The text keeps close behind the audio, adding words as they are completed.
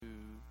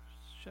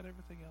shut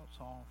everything else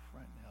off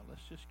right now.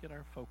 Let's just get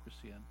our focus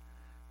in.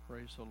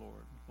 Praise the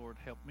Lord. Lord,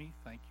 help me.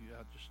 Thank you.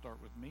 I'll just start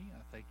with me.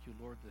 I thank you,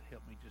 Lord, that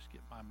help me just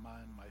get my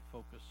mind, my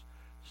focus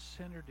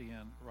centered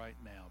in right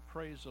now.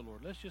 Praise the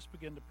Lord. Let's just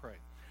begin to pray.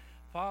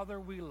 Father,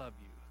 we love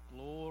you.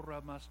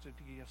 Glora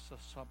mastadiasa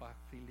sabak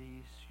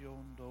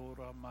filision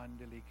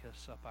mandelika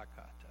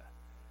sapakata.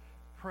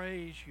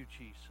 Praise you,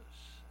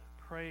 Jesus.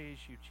 Praise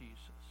you, Jesus.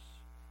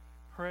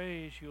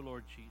 Praise you,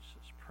 Lord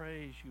Jesus.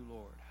 Praise you,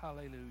 Lord.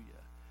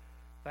 Hallelujah.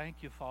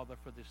 Thank you, Father,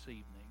 for this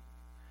evening.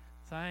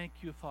 Thank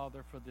you,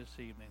 Father, for this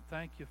evening.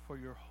 Thank you for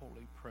your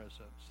holy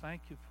presence.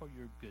 Thank you for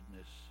your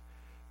goodness.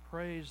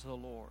 Praise the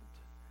Lord.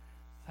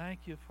 Thank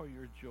you for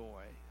your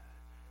joy.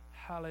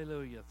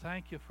 Hallelujah.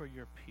 Thank you for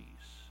your peace.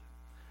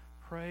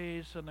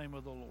 Praise the name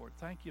of the Lord.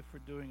 Thank you for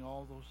doing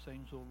all those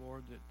things, O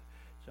Lord, that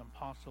it's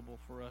impossible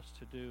for us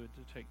to do and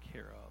to take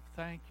care of.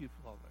 Thank you,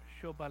 Father.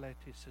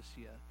 Shobalete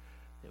sisia,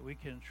 that we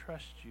can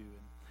trust you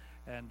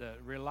and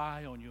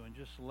rely on you and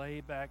just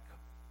lay back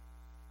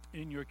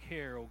in your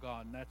care, O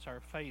God. And that's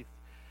our faith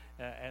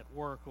at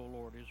work, O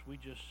Lord, is we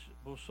just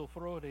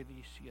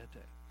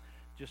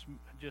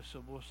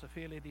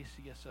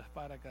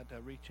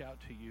reach out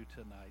to you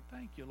tonight.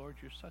 Thank you, Lord.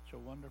 You're such a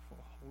wonderful,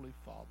 holy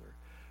Father.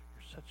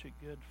 You're such a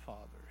good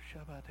Father.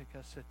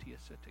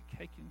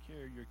 Taking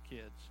care of your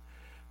kids.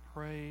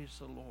 Praise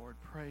the Lord.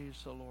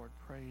 Praise the Lord.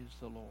 Praise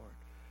the Lord.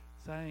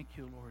 Thank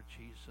you, Lord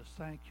Jesus.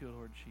 Thank you,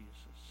 Lord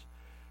Jesus.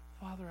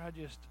 Father, I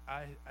just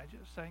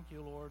thank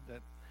you, Lord,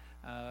 that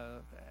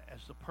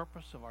as the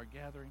purpose of our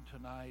gathering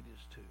tonight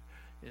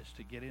is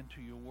to get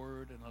into your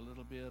word in a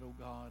little bit, oh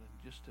God,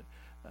 and just to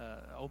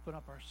open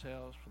up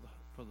ourselves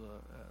for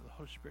the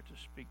Holy Spirit to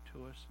speak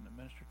to us and to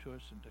minister to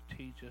us and to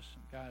teach us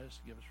and guide us,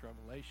 to give us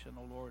revelation,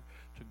 oh Lord,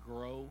 to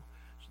grow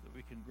so that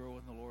we can grow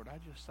in the Lord. I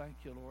just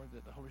thank you, Lord,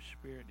 that the Holy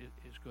Spirit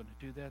is going to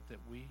do that, that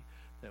we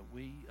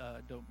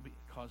don't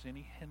cause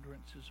any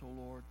hindrances, oh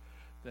Lord,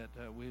 that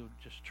we'll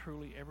just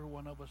truly, every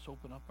one of us,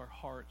 open up our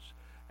hearts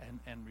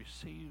and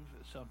receive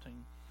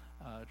something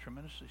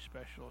tremendously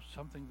special,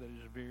 something that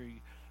is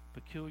very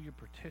peculiar,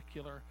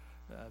 particular,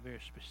 very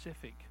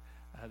specific,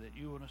 that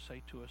you want to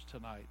say to us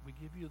tonight. We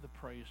give you the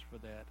praise for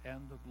that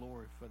and the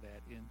glory for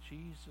that in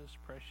Jesus'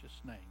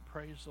 precious name.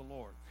 Praise the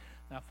Lord.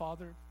 Now,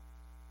 Father,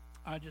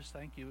 I just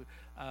thank you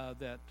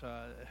that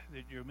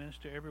you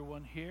minister to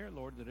everyone here,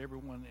 Lord, that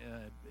everyone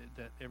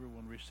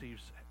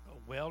receives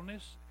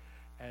wellness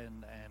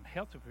and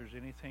health. If there's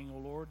anything, oh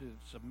Lord,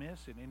 that's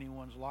amiss in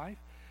anyone's life,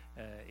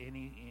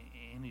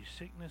 any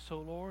sickness, oh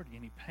Lord,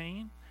 any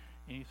pain,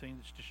 anything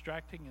that's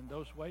distracting in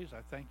those ways,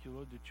 I thank you,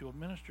 Lord, that you'll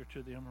minister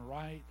to them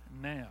right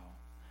now,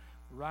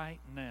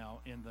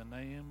 in the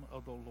name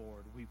of the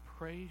Lord. We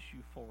praise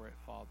you for it,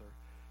 Father,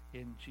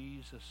 in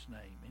Jesus'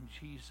 name. In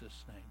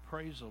Jesus' name.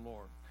 Praise the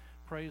Lord.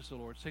 Praise the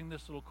Lord. Sing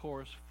this little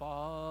chorus.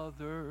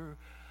 Father,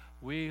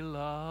 we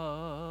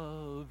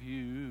love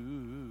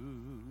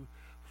you.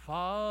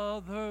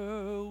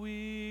 Father,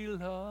 we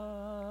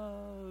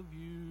love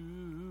you.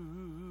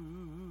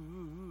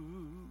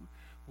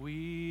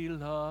 We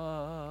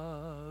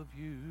love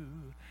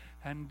you,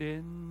 and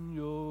in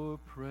your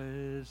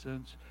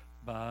presence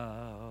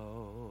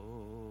bow.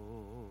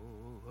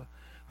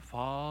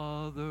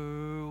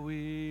 Father,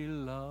 we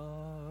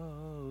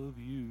love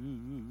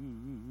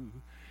you.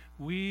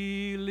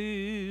 We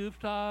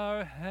lift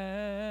our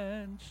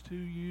hands to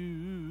you.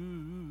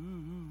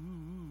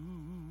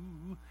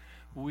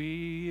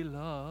 We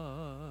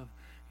love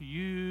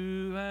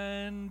you,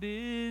 and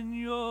in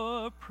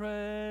your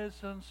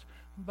presence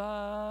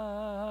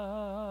bow.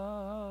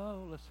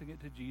 Let's sing it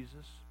to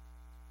Jesus.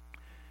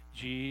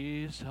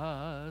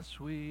 Jesus,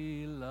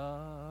 we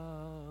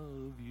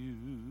love you.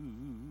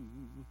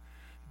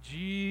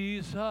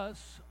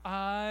 Jesus,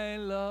 I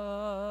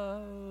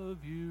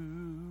love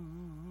you.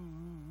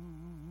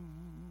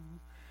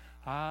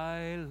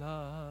 I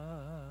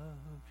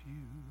love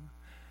you,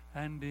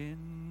 and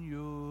in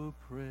your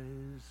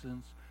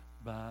presence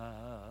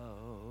bow.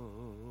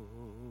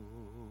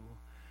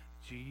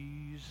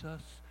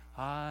 Jesus,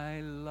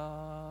 I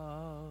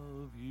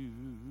love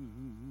you.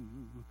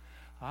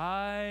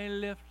 I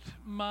lift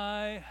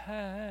my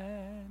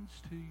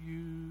hands to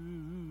you.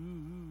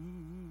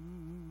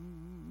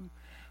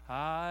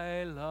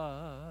 I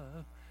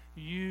love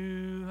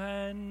you,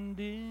 and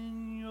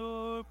in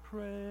your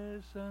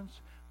presence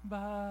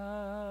bow.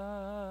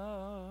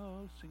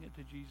 Sing it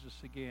to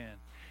Jesus again.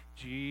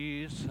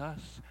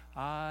 Jesus,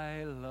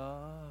 I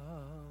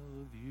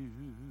love you.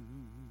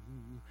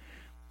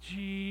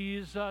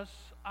 Jesus,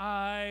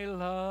 I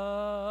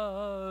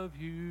love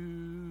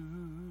you.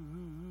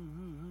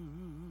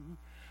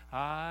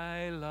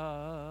 I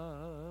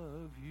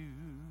love you,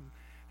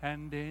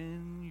 and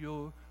in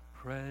your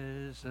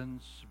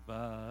presence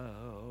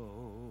bow.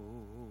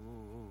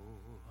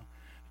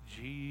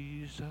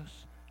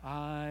 Jesus,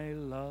 I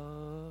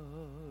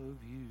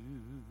love you.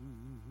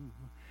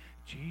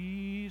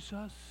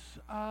 Jesus,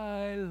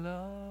 I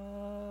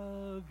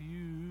love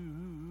you.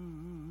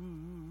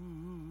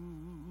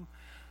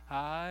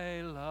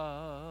 I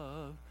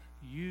love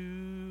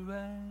you,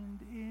 and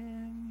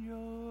in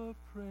your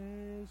presence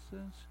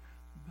presence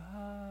bow.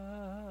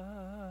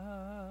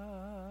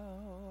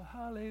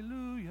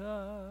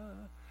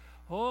 Hallelujah.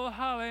 Oh,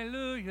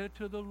 hallelujah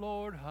to the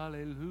Lord.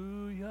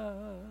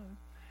 Hallelujah.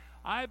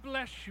 I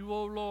bless you,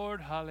 O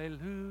Lord.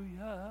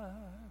 Hallelujah.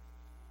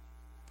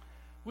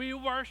 We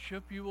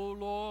worship you, O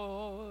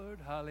Lord.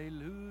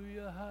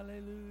 Hallelujah.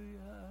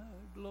 Hallelujah.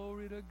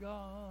 Glory to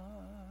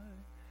God.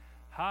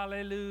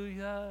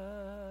 Hallelujah.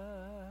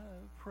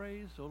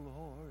 Praise the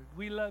Lord.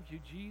 We love you,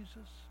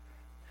 Jesus.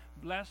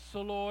 Bless the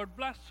Lord,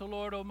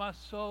 O my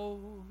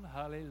soul.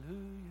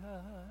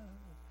 Hallelujah.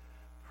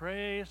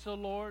 Praise the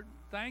Lord.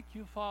 Thank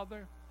you,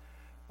 Father.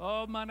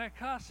 Oh,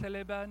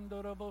 manakasele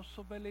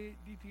bandoroboso bele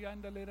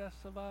ditiandale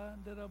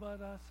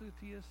rasavandara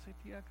sitia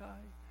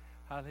sitiakai.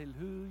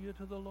 Hallelujah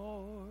to the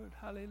Lord.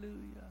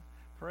 Hallelujah.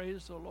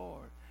 Praise the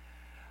Lord.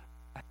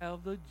 I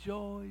have the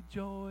joy,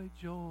 joy,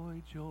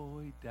 joy,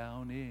 joy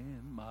down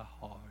in my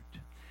heart.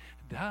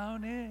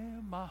 Down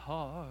in my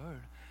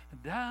heart.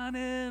 Down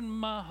in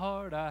my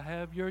heart. I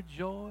have your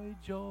joy,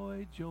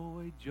 joy,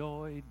 joy,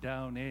 joy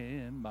down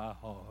in my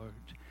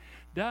heart.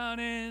 Down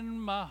in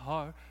my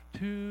heart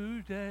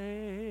today.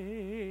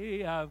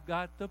 I've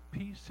got the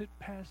peace that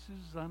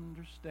passes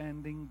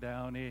understanding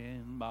down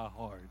in my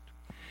heart.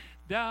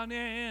 Down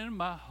in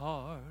my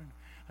heart.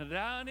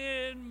 Down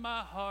in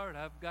my heart,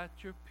 I've got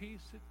your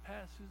peace that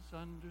passes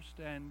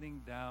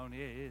understanding down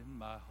in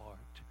my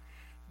heart.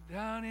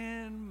 Down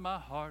in my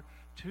heart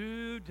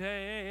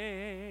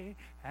today.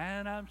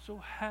 And I'm so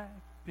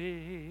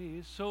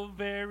happy, so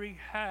very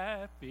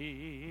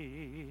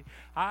happy.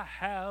 I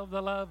have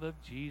the love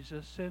of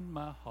Jesus in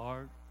my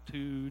heart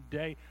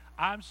today.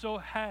 I'm so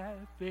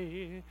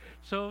happy,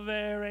 so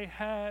very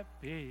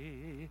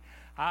happy.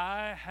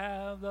 I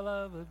have the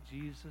love of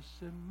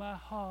Jesus in my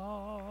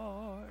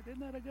heart. Isn't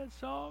that a good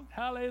song?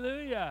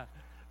 Hallelujah.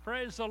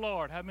 Praise the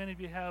Lord. How many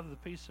of you have the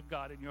peace of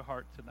God in your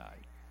heart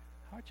tonight?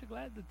 Aren't you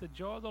glad that the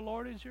joy of the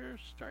Lord is your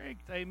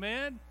strength?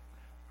 Amen.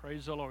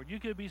 Praise the Lord. You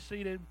could be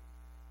seated.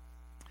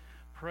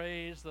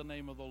 Praise the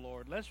name of the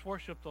Lord. Let's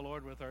worship the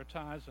Lord with our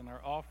tithes and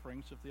our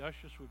offerings. If the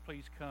ushers would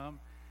please come,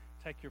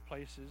 take your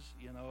places,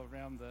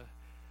 around the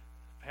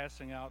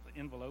passing out the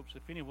envelopes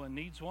if anyone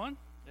needs one.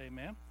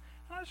 Amen.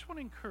 And I just want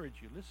to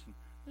encourage you.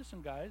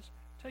 Listen, guys.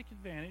 Take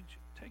advantage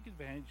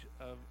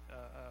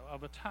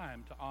of a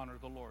time to honor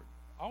the Lord.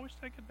 Always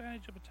take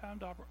advantage of a time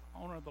to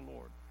honor the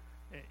Lord.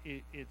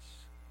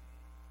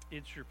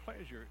 It's your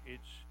pleasure.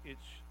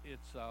 It's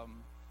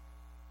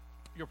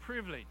your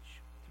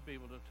privilege to be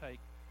able to take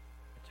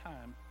a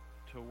time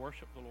to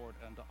worship the Lord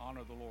and to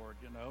honor the Lord.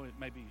 It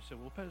maybe you say,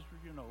 well, Pastor,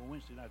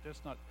 Wednesday night,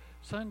 that's not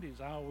Sundays.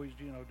 I always,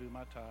 do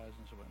my tithes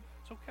and so on.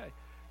 It's okay.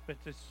 But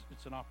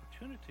it's an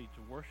opportunity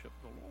to worship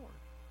the Lord.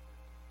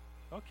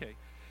 Okay.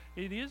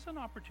 It is an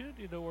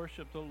opportunity to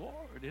worship the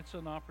Lord. It's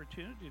an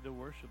opportunity to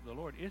worship the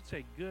Lord. It's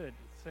a good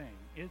thing.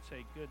 It's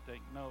a good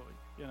thing. No,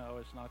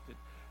 it's not that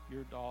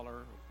your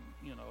dollar,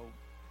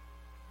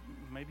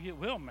 maybe it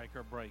will make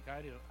or break.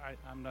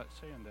 I'm not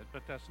saying that,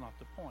 but that's not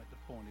the point.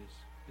 The point is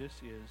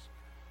this is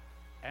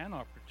an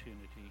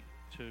opportunity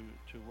to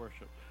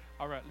worship.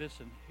 All right,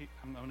 listen.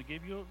 I'm going to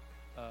give you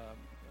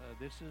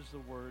this is the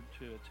word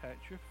to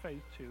attach your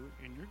faith to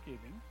in your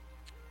giving.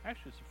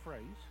 Actually, it's a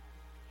phrase.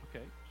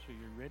 Okay, so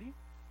you're ready?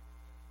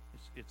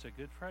 It's a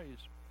good phrase.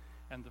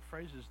 And the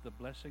phrase is the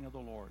blessing of the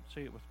Lord.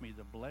 Say it with me.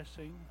 The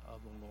blessing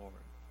of the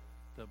Lord.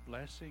 The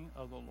blessing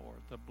of the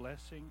Lord. The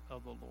blessing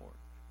of the Lord.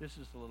 This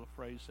is the little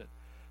phrase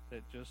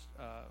that just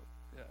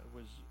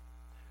was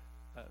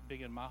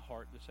big in my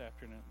heart this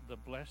afternoon. The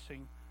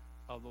blessing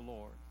of the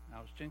Lord. I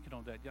was thinking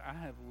on that. I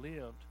have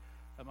lived.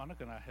 I'm not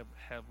going to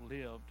have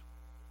lived.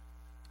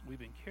 We've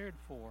been cared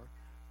for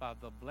by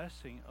the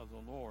blessing of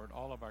the Lord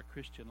all of our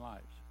Christian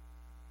lives.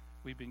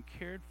 We've been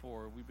cared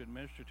for. We've been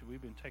ministered to.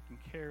 We've been taken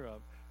care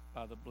of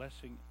by the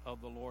blessing of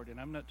the Lord. And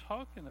I'm not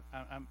talking.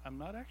 I'm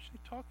not actually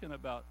talking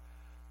about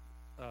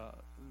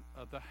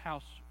the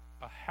house.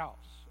 A house.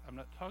 I'm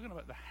not talking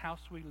about the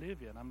house we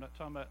live in. I'm not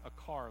talking about a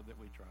car that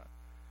we drive.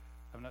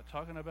 I'm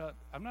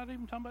not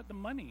even talking about the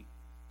money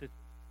that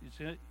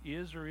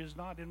is or is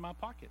not in my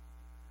pocket.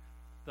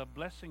 The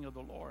blessing of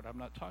the Lord. I'm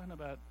not talking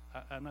about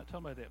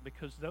that,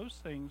 because those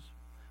things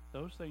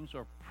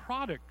are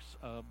products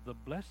of the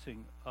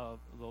blessing of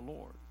the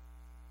Lord.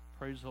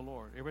 Praise the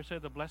Lord. Everybody say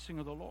the blessing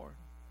of the Lord.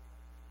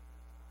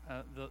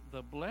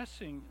 The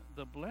blessing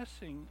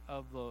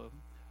of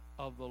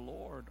the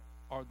Lord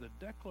are the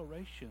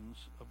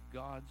declarations of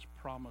God's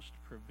promised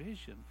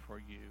provision for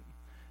you.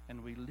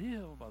 And we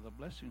live by the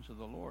blessings of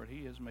the Lord.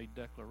 He has made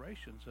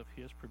declarations of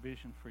His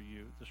provision for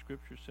you. The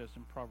scripture says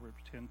in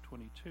Proverbs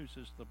 10:22,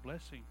 says, the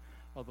blessing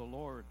of the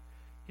Lord,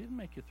 He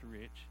maketh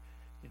rich,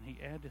 and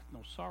He addeth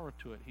no sorrow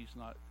to it. He's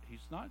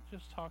not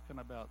just talking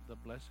about the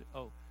blessing.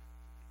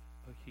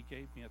 He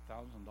gave me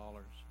 $1,000,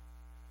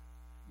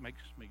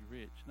 makes me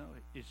rich. No,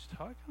 it's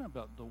talking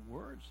about the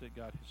words that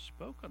God has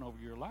spoken over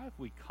your life.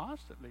 We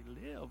constantly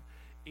live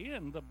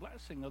in the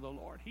blessing of the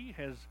Lord. He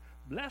has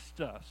blessed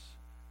us.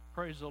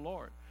 Praise the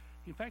Lord.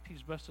 In fact,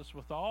 He's blessed us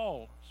with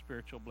all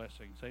spiritual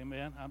blessings.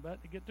 Amen. I'm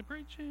about to get to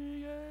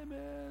preaching.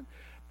 Amen.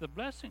 The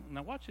blessing,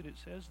 now watch it, it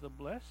says, the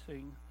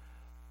blessing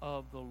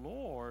of the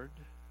Lord,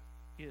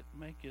 it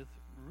maketh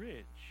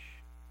rich.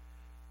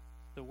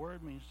 The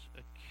word means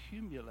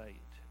accumulate.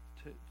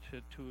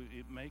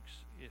 It makes,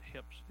 it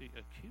helps, it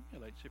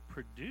accumulates, it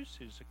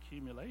produces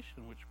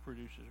accumulation, which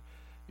produces,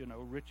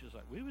 riches,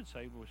 like we would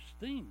say, with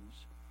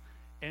stings.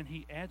 And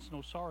he adds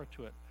no sorrow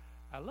to it.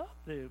 I love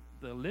the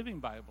Living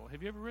Bible.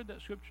 Have you ever read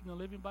that scripture in the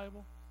Living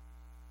Bible?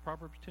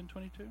 Proverbs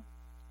 10:22.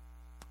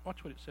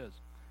 Watch what it says.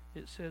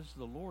 It says,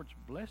 the Lord's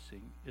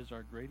blessing is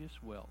our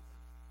greatest wealth.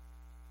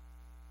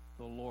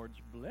 The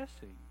Lord's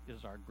blessing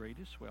is our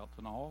greatest wealth,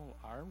 and all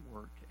our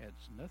work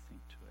adds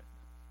nothing to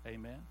it.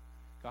 Amen.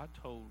 God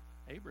told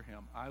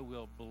Abraham, I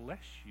will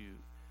bless you.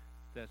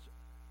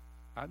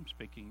 I'm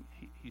speaking,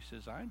 he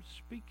says, I'm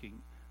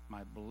speaking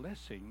my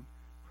blessing,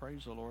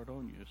 praise the Lord,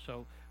 on you.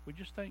 So we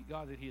just thank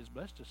God that he has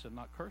blessed us and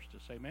not cursed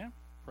us. Amen.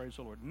 Praise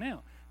the Lord.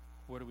 Now,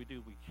 what do?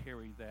 We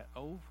carry that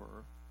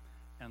over,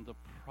 and the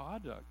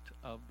product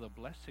of the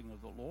blessing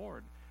of the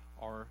Lord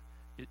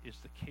is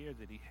the care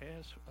that he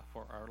has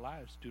for our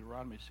lives.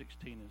 Deuteronomy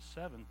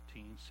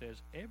 16:17 says,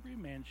 every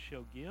man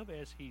shall give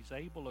as he's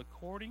able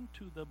according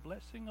to the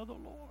blessing of the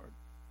Lord.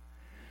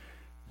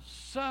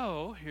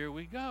 So here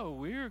we go.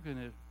 We're going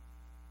to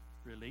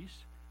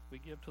release. We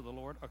give to the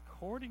Lord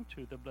according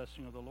to the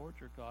blessing of the Lord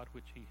your God,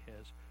 which he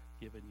has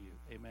given you.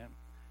 Amen.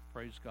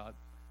 Praise God.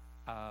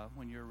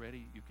 When you're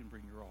ready, you can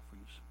bring your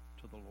offerings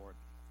to the Lord.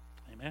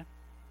 Amen.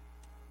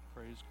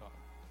 Praise God.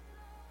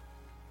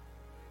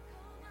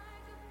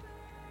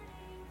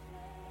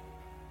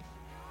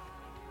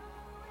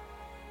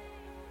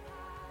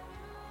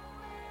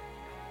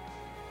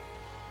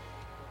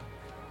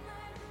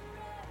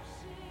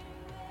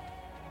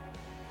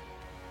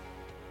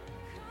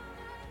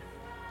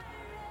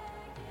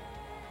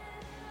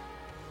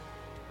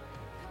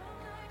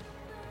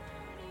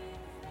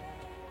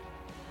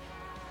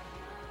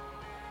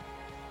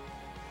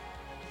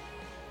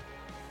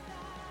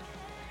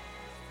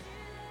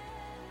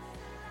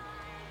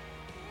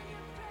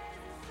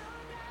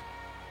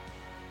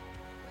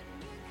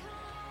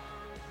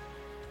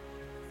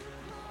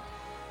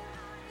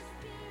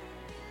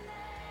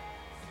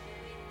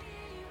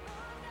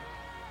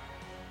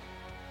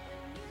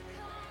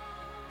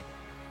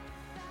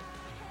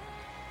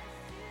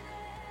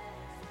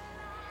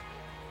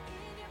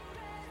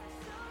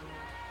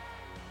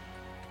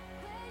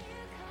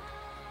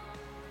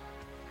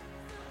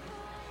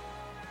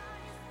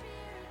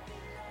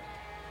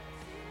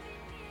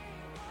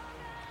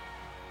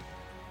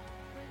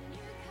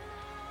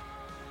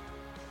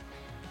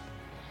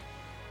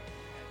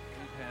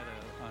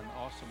 An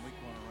awesome week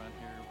going around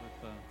here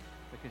with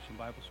Vacation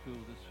Bible School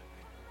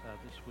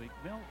this week.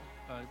 Mel,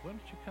 why don't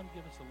you come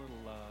give us a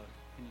little?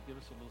 Can you give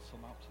us a little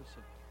synopsis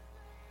of?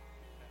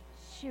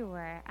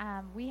 Sure.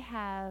 We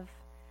have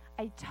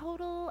a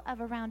total of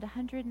around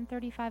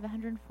 135,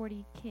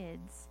 140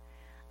 kids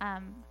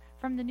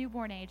from the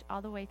newborn age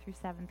all the way through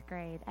 7th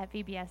grade at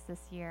VBS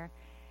this year.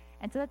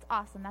 And so that's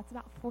awesome. That's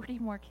about 40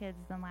 more kids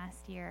than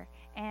last year.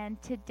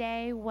 And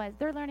today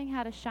they're learning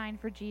how to shine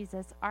for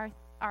Jesus.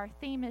 Our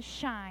theme is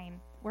shine.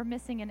 We're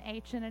missing an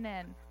H and an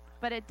N,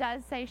 but it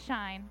does say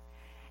shine.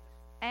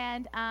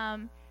 And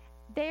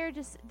they're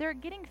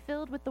getting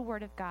filled with the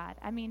Word of God.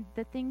 I mean,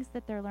 the things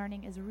that they're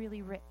learning is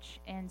really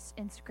rich in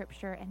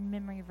Scripture and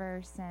memory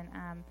verse,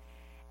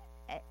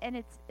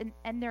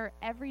 and they're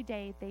every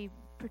day they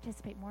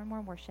participate more and more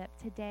in worship.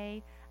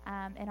 Today,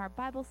 in our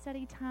Bible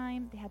study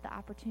time, they had the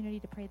opportunity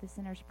to pray the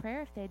sinner's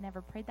prayer if they had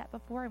never prayed that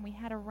before, and we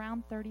had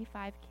around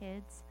 35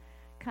 kids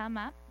come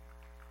up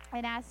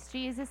and ask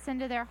Jesus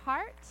into their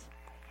heart,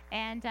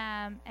 and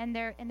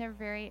they're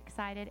very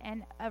excited.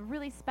 And a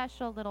really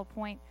special little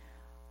point,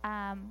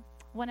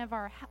 one of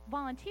our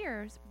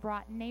volunteers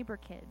brought neighbor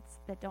kids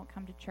that don't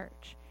come to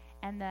church,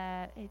 and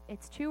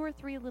it's 2 or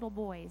 3 little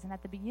boys. And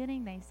at the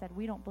beginning, they said,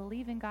 "We don't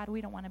believe in God.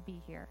 We don't want to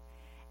be here."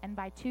 And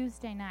by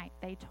Tuesday night,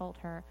 they told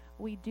her,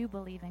 "We do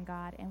believe in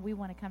God, and we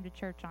want to come to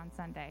church on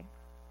Sunday."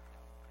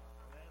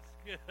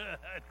 That's good.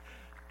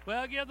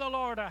 Well, give the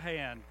Lord a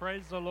hand.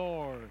 Praise the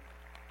Lord.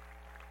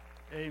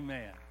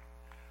 Amen.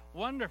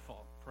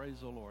 Wonderful. Praise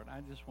the Lord. I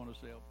just want to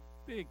say a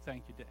big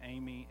thank you to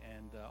Amy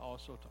and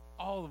also to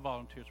all the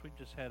volunteers. We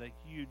just had a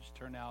huge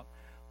turnout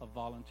of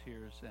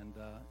volunteers, and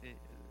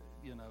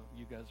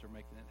you guys are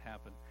making it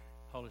happen.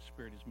 Holy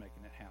Spirit is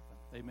making it happen.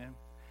 Amen.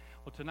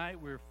 Well, tonight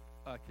we're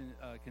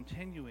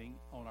continuing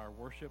on our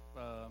worship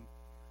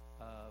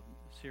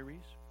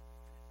series,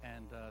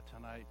 and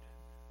tonight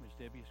Ms.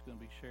 Debbie is going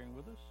to be sharing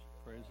with us.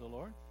 Praise the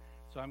Lord.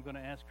 So I'm going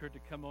to ask her to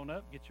come on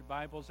up, get your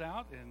Bibles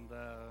out, and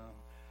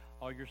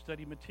all your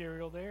study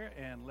material there,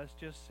 and let's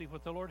just see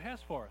what the Lord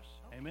has for us.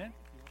 Okay. Amen?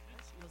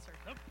 Yes, sir.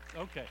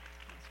 Oh, okay.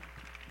 Yes,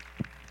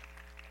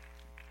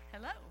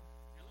 Hello.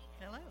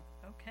 Hello.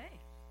 Okay.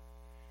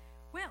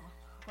 Well,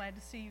 glad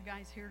to see you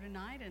guys here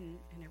tonight, and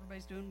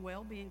everybody's doing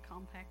well, being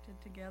compacted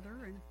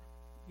together, and,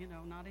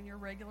 not in your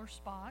regular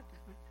spot.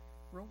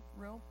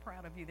 Real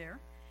proud of you there.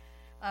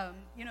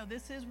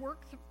 This is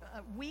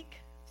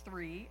week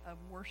 3 of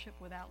Worship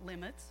Without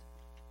Limits,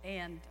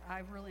 And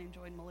I've really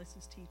enjoyed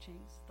Melissa's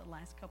teachings the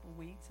last couple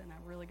weeks, and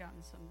I've really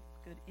gotten some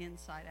good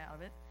insight out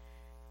of it.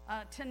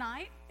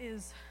 Tonight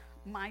is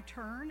my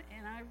turn,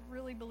 and I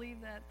really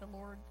believe that the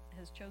Lord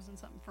has chosen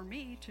something for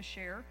me to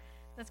share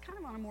that's kind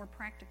of on a more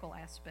practical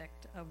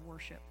aspect of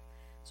worship.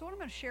 So what I'm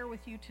going to share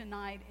with you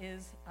tonight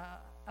is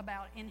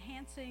about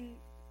enhancing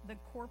the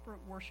corporate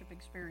worship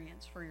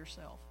experience for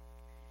yourself.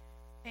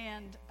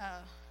 And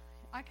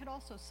I could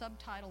also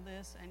subtitle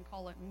this and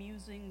call it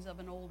Musings of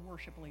an Old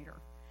Worship Leader.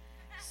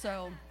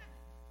 So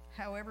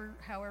however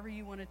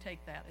you want to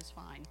take that is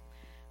fine.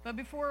 But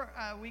before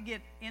we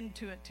get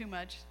into it too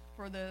much,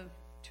 for the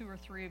 2 or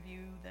 3 of you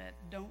that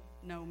don't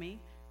know me,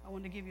 I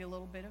want to give you a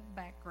little bit of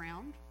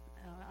background.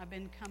 I've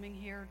been coming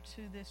here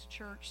to this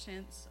church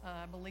since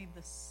I believe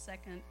the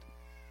second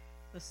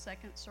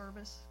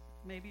service.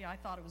 Maybe I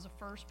thought it was the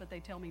first, but they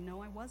tell me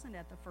no, I wasn't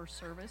at the first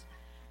service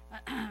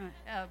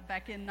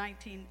back in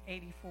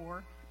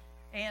 1984.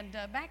 And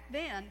back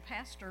then,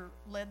 Pastor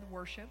led the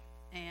worship,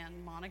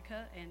 and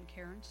Monica and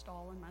Karen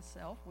Stahl and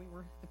myself, we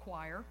were the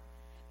choir.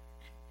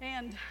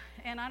 And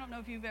I don't know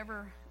if you've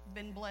ever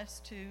been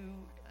blessed to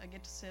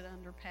get to sit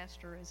under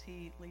Pastor as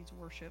he leads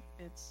worship.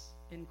 It's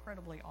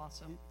incredibly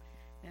awesome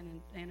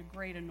and a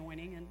great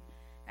anointing. And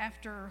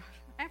after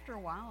a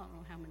while, I don't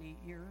know how many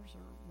years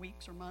or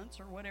weeks or months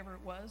or whatever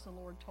it was, the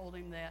Lord told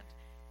him that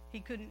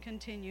he couldn't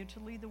continue to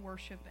lead the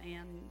worship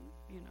and,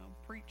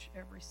 preach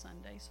every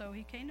Sunday. So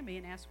he came to me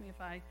and asked me if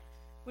I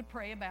would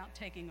pray about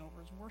taking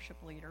over as worship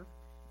leader.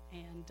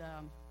 And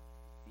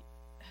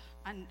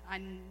I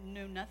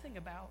knew nothing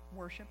about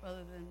worship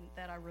other than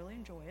that I really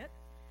enjoy it.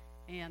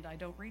 And I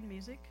don't read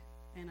music,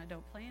 and I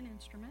don't play an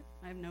instrument.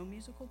 I have no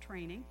musical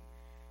training.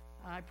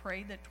 I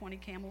prayed that 20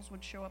 camels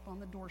would show up on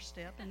the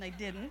doorstep, and they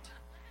didn't.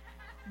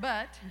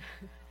 But,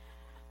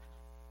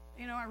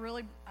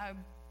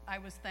 I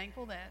was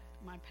thankful that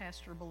my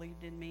pastor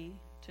believed in me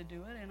to do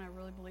it, and I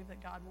really believe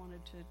that God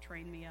wanted to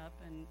train me up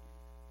and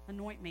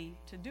anoint me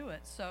to do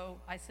it. So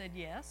I said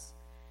yes,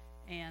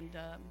 and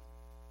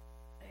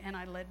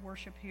I led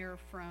worship here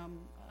from,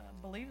 I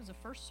believe it was the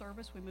first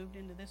service. We moved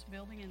into this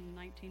building in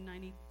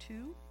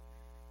 1992,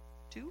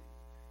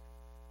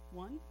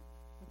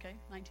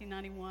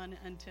 1991,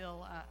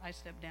 until I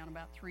stepped down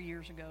about 3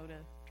 years ago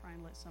to try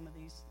and let some of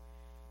these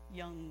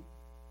young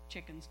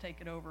chickens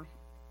take it over.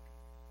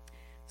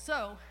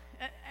 So,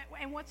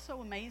 and what's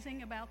so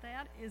amazing about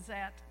that is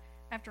that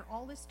after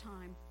all this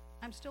time,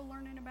 I'm still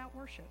learning about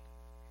worship.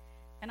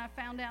 And I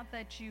found out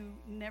that you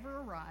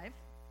never arrive,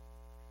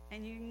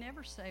 and you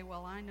never say,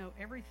 well, I know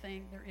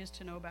everything there is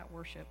to know about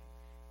worship,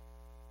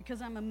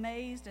 because I'm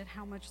amazed at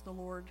how much the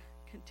Lord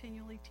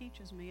continually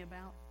teaches me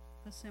about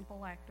the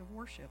simple act of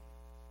worship.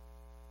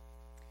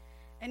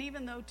 And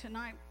even though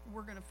tonight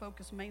we're going to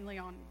focus mainly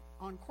on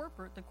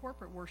the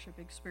corporate worship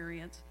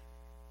experience,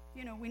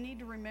 we need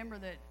to remember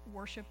that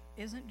worship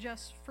isn't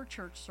just for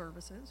church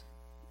services.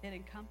 It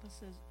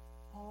encompasses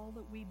all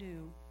that we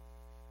do.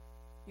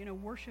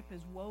 Worship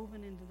is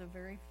woven into the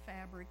very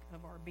fabric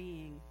of our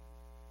being.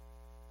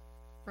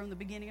 From the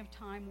beginning of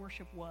time,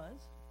 worship was,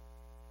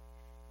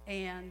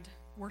 and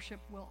worship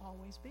will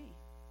always be.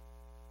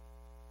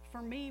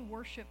 For me,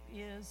 worship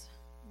is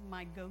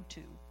my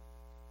go-to,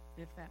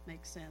 if that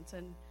makes sense.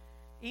 And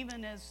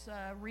even as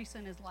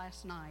recent as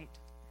last night,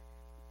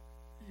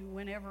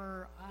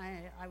 whenever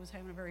I was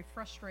having a very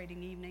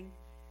frustrating evening,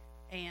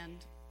 and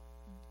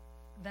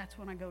that's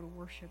when I go to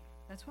worship.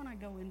 That's when I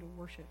go into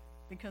worship,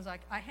 because I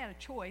had a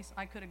choice.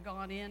 I could have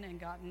gone in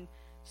and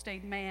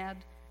stayed mad,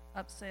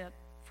 upset,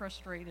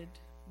 frustrated,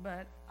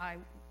 but I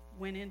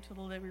went into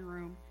the living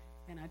room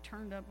and I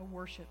turned up a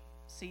worship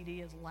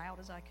CD as loud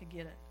as I could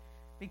get it,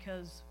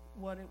 because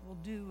what it will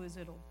do is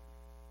it'll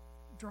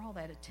draw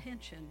that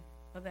attention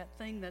of that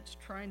thing that's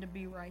trying to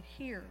be right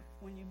here.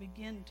 When you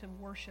begin to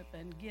worship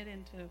and get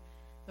into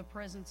the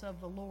presence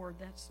of the Lord,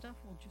 that stuff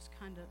will just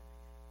kind of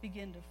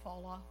begin to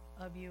fall off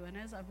of you. And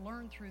as I've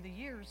learned through the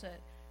years, that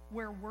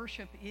where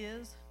worship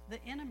is,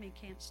 the enemy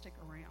can't stick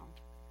around,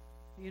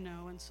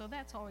 and so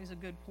that's always a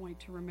good point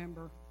to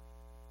remember.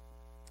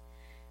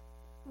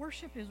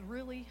 Worship is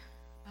really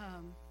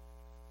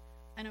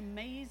an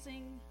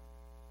amazing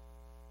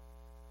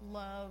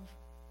love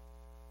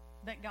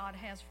that God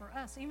has for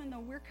us. Even though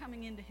we're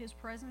coming into his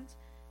presence,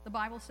 the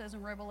Bible says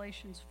in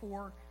Revelations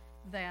 4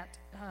 that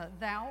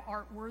thou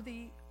art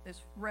worthy,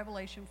 this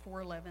Revelation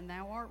 4:11,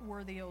 thou art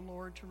worthy, O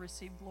Lord, to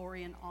receive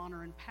glory and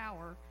honor and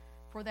power,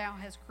 for thou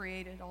hast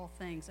created all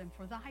things, and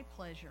for thy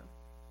pleasure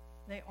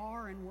they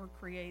are and were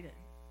created.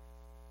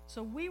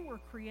 So we were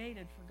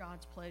created for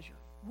God's pleasure.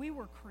 We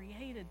were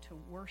created to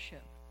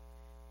worship.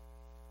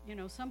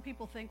 Some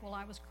people think, well,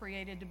 I was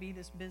created to be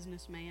this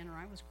businessman, or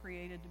I was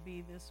created to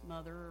be this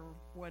mother, or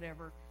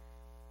whatever.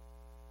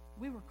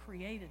 We were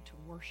created to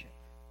worship.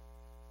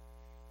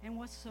 And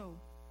what's so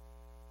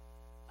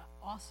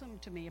awesome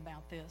to me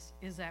about this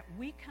is that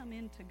we come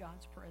into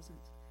God's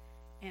presence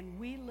and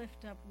we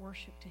lift up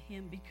worship to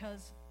him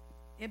because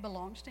it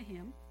belongs to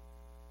him.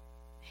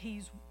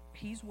 He's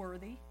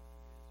worthy.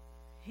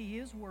 He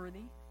is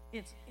worthy.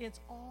 It's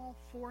all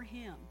for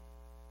him.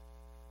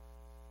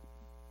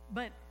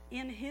 But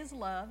in His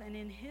love and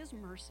in His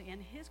mercy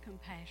and His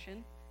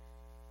compassion,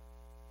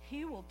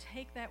 He will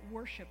take that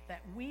worship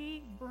that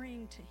we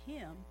bring to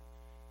Him,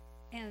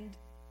 and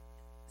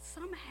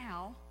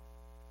somehow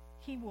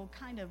He will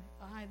kind of,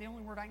 the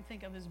only word I can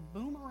think of is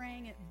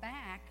boomerang it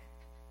back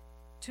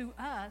to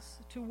us,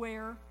 to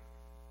where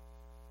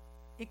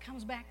it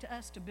comes back to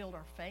us to build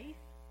our faith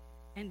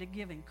and to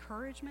give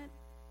encouragement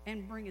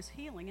and bring us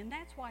healing. And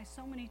that's why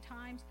so many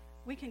times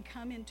we can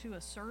come into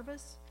a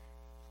service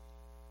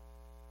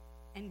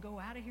and go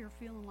out of here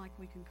feeling like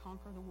we can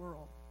conquer the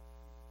world,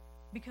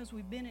 because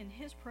we've been in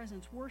His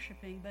presence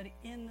worshiping, but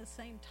in the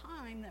same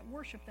time, that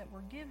worship that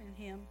we're giving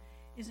Him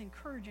is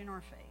encouraging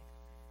our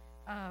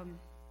faith.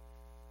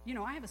 You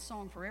know, I have a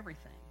song for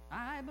everything.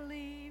 I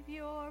believe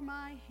You're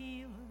my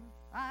healer.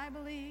 I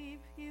believe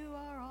You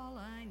are all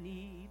I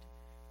need.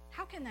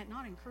 How can that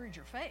not encourage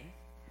your faith?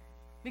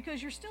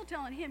 Because you're still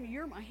telling Him,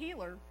 You're my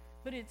healer,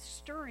 but it's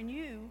stirring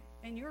you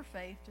and your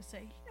faith to say,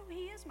 you know,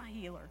 He is my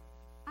healer.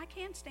 I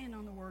can stand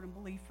on the Word and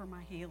believe for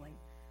my healing.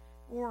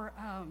 Or,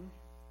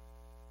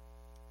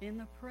 in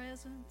the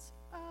presence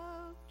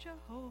of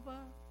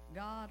Jehovah,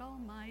 God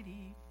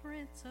Almighty,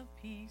 Prince of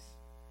Peace,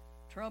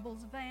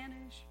 troubles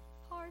vanish,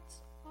 hearts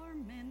are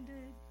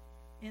mended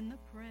in the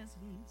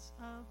presence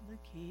of the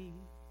King.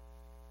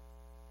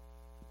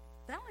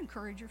 That'll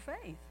encourage your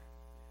faith.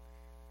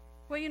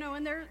 Well, you know,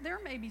 and there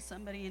may be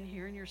somebody in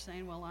here and you're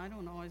saying, well, I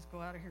don't always go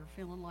out of here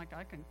feeling like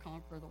I can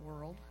conquer the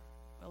world.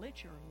 Well,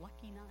 it's your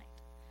lucky night.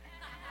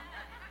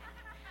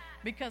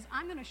 Because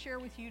I'm going to share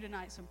with you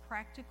tonight some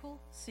practical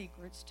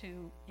secrets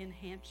to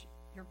enhance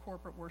your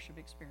corporate worship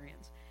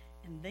experience.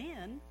 And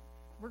then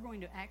we're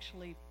going to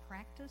actually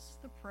practice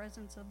the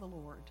presence of the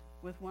Lord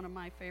with one of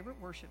my favorite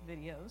worship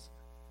videos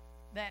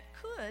that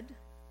could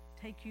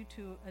take you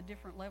to a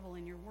different level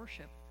in your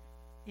worship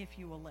if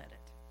you will let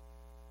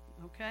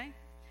it. Okay?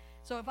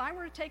 So if I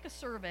were to take a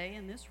survey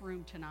in this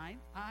room tonight,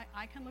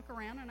 I can look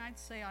around and I'd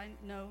say I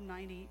know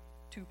 92%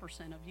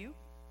 of you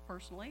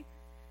personally,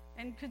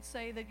 and could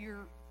say that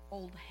you're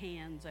old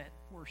hands at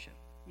worship,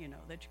 you know,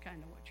 that you kind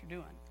of know what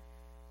you're doing.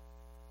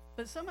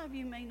 But some of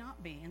you may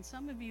not be, and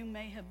some of you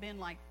may have been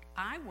like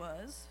I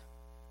was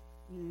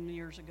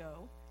years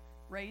ago,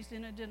 raised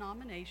in a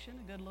denomination,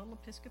 a good little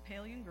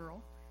Episcopalian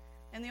girl,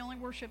 and the only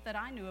worship that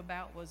I knew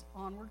about was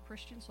Onward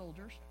Christian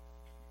Soldiers,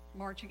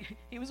 marching.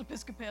 He was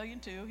Episcopalian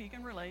too, he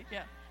can relate,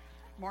 yeah.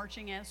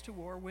 Marching as to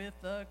war with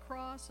the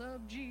cross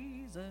of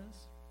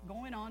Jesus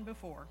going on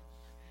before.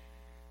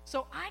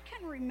 So I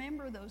can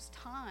remember those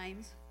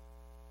times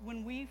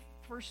when we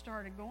first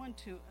started going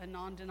to a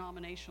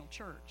non-denominational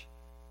church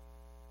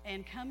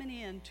and coming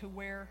in to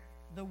where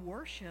the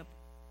worship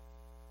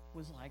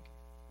was like,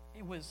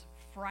 it was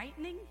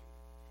frightening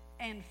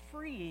and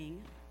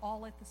freeing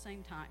all at the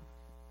same time.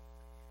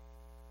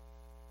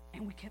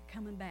 And we kept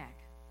coming back.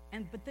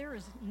 But there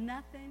is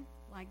nothing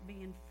like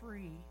being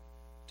free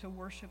to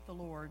worship the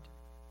Lord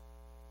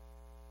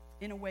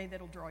in a way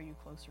that'll draw you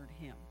closer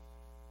to Him.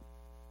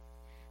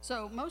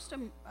 So most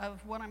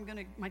of what I'm going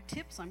to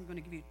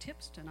give you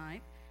tips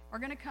tonight, are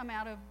going to come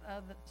out of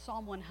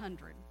Psalm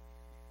 100.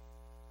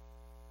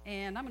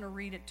 And I'm going to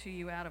read it to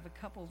you out of a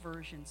couple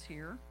versions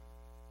here.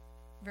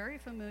 Very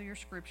familiar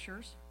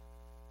scriptures.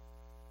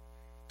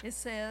 It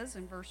says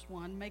in verse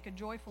 1, "Make a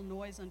joyful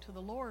noise unto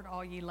the Lord,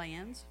 all ye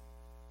lands.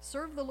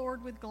 Serve the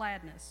Lord with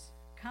gladness.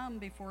 Come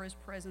before His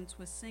presence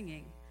with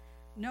singing.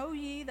 Know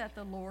ye that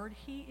the Lord,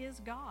 He is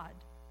God.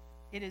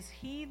 It is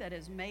He that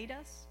has made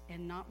us,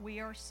 and not we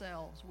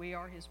ourselves. We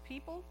are His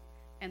people,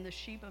 and the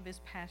sheep of His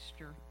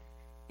pasture.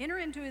 Enter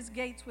into His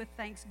gates with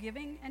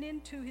thanksgiving, and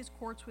into His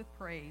courts with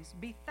praise.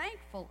 Be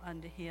thankful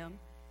unto Him,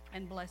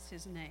 and bless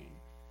His name.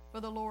 For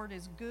the Lord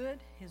is good,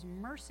 His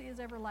mercy is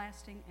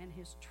everlasting, and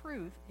His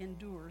truth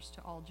endures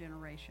to all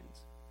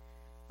generations."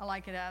 I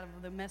like it out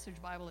of the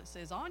Message Bible. It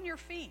says, "On your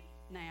feet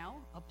now,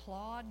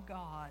 applaud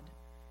God.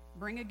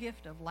 Bring a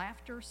gift of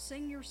laughter.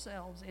 Sing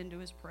yourselves into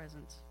His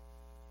presence."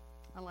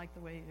 I like the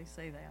way they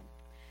say that.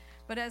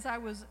 But as I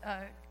was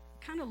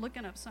kind of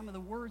looking up some of the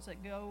words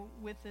that go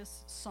with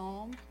this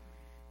psalm,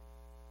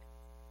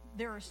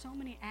 there are so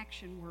many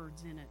action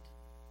words in it.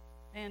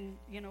 And,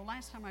 you know,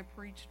 last time I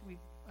preached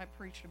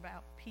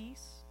about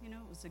peace. You know,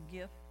 it was a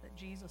gift that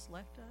Jesus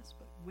left us,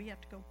 but we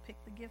have to go pick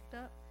the gift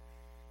up.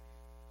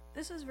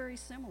 This is very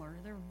similar.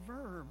 They're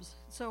verbs.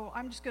 So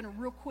I'm just going to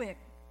real quick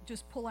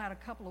just pull out a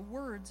couple of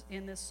words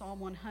in this Psalm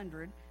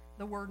 100.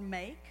 The word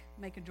make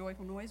a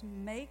joyful noise.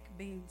 Make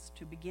means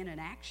to begin an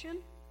action.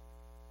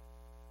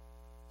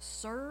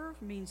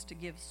 Serve means to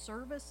give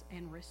service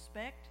and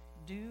respect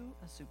due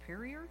a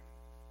superior.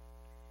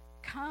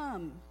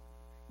 Come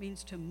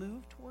means to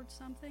move towards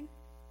something.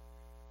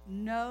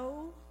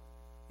 Know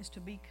is to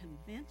be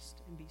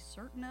convinced and be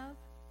certain of.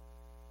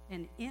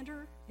 And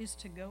enter is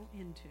to go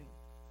into.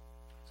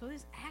 So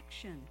this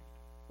action,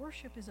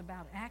 worship is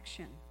about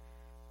action.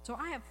 So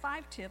I have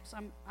 5 tips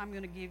I'm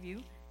going to give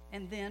you,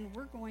 and then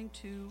we're going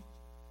to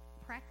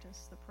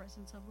practice the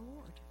presence of the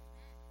Lord.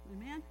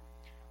 Amen?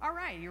 All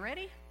right, you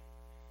ready?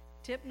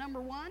 Tip number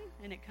 1,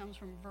 and it comes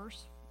from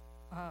verse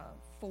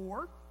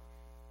 4.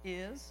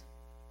 is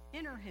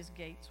enter his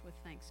gates with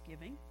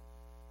thanksgiving.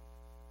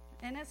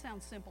 And that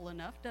sounds simple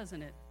enough,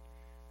 doesn't it?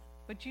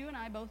 But you and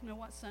I both know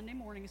what Sunday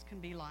mornings can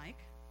be like.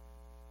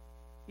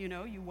 You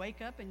know, you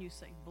wake up and you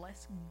say,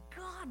 bless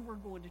God, we're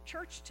going to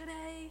church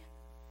today.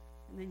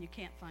 And then you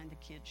can't find the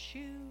kids'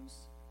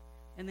 shoes.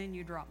 And then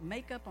you drop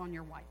makeup on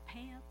your white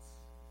pants.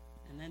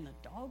 And then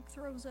the dog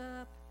throws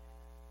up.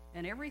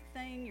 And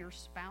everything your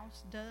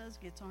spouse does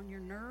gets on your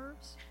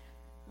nerves.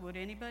 Would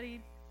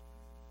anybody?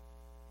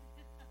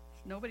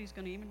 Nobody's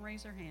going to even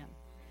raise their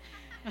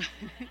hand.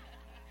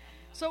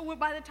 So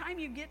by the time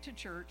you get to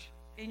church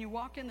and you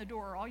walk in the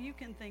door, all you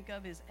can think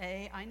of is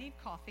A, I need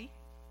coffee.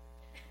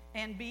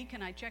 And B,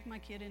 can I check my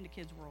kid into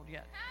Kids World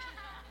yet?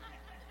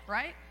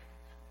 Right?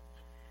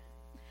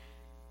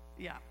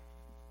 Yeah.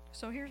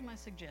 So here's my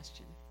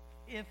suggestion.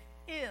 If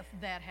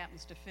that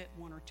happens to fit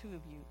one or two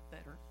of you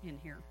that are in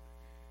here,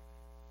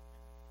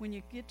 when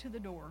you get to the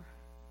door,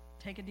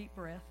 take a deep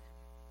breath.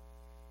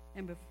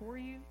 And before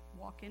you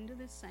walk into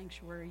this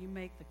sanctuary, you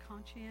make the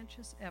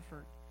conscientious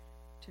effort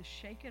to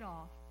shake it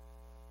off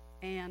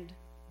and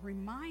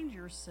remind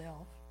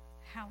yourself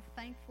how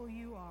thankful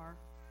you are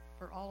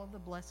for all of the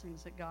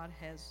blessings that God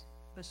has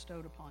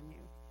bestowed upon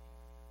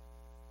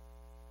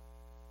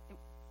you.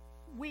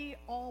 We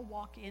all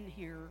walk in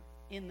here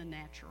in the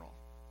natural.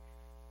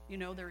 You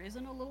know, there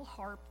isn't a little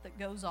harp that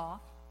goes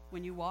off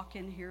when you walk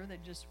in here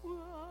that just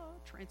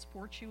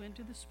transports you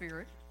into the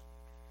Spirit.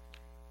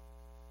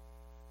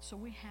 So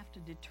we have to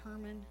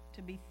determine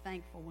to be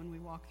thankful when we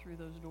walk through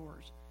those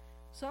doors.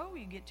 So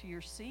you get to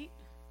your seat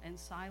and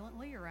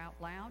silently or out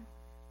loud,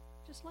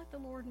 just let the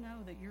Lord know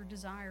that your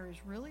desire is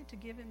really to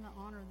give him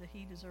the honor that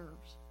he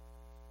deserves.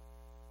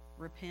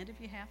 Repent if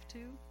you have to.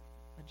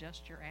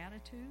 Adjust your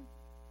attitude.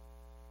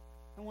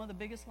 And one of the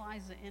biggest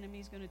lies the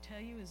enemy's going to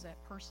tell you is that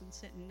person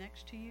sitting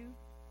next to you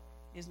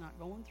is not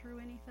going through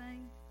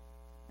anything,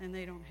 and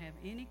they don't have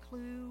any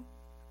clue,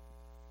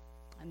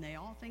 and they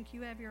all think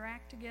you have your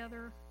act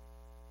together.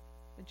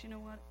 But you know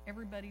what?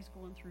 Everybody's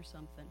going through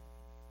something.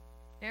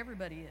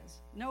 Everybody is.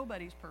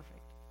 Nobody's perfect.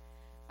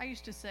 I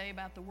used to say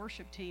about the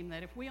worship team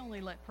that if we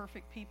only let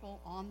perfect people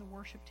on the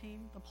worship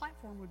team, the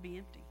platform would be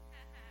empty.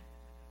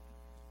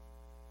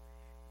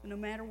 But no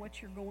matter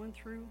what you're going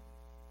through,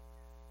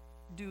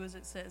 do as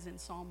it says in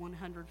Psalm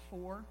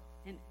 104,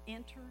 and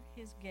enter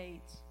his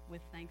gates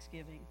with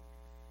thanksgiving.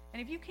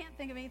 And if you can't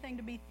think of anything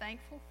to be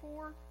thankful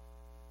for,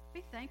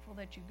 be thankful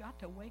that you got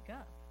to wake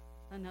up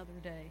another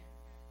day.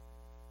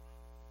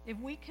 If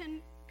we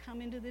can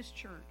come into this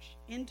church,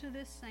 into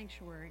this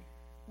sanctuary,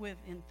 with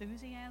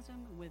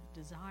enthusiasm, with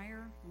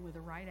desire, and with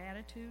the right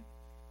attitude,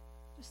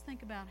 just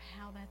think about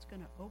how that's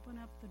going to open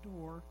up the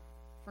door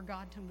for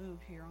God to move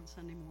here on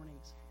Sunday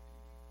mornings.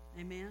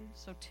 Amen?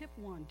 So tip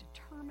 1,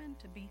 determine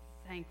to be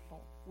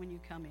thankful when you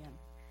come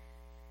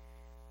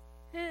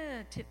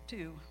in. Tip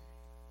 2,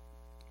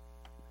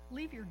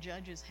 leave your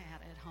judge's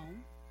hat at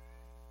home.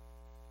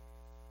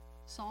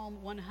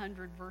 Psalm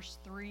 100 verse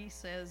 3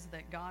 says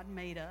that God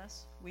made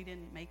us. We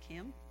didn't make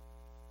him.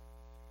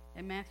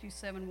 And Matthew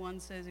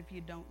 7:1 says if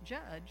you don't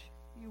judge,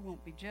 you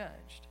won't be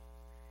judged.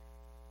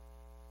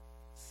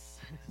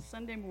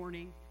 Sunday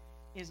morning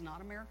is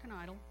not American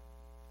Idol,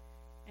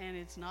 and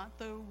it's not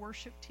the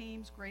worship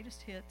team's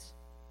greatest hits.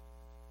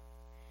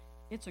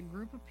 It's a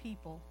group of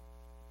people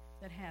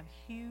that have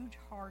huge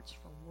hearts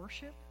for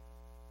worship,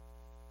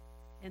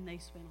 and they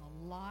spend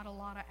a lot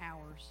of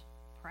hours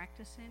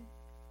practicing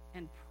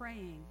and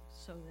praying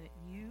so that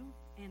you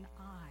and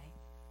I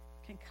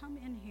can come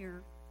in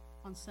here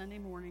on Sunday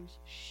mornings,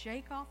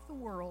 shake off the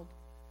world,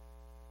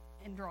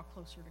 and draw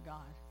closer to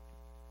God.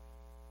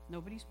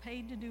 Nobody's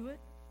paid to do it.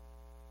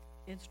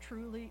 It's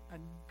truly a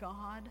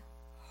God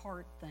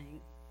heart thing.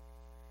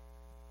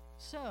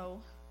 So,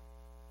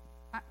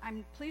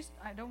 I'm pleased.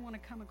 I don't want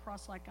to come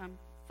across like I'm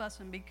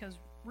fussing, because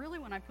really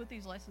when I put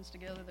these lessons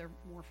together, they're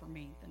more for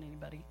me than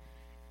anybody.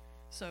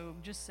 So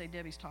just say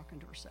Debbie's talking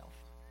to herself.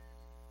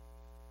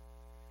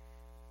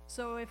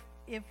 So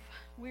if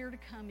we were to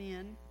come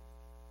in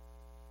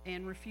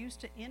and refuse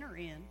to enter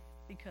in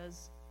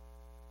because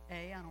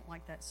A, I don't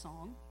like that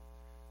song,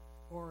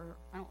 or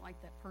I don't like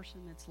that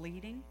person that's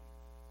leading,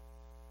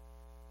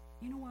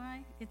 you know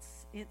why?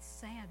 It's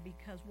sad,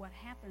 because what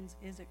happens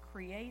is it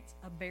creates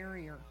a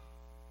barrier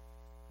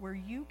where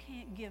you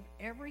can't give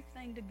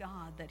everything to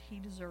God that he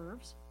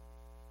deserves,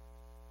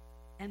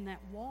 and that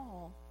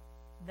wall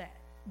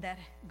that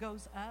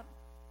goes up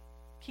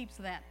keeps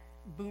that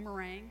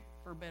boomerang,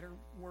 for a better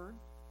word,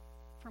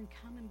 from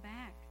coming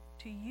back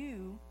to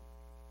you,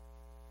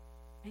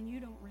 and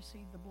you don't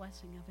receive the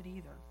blessing of it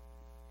either.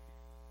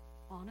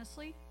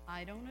 Honestly,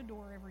 I don't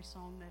adore every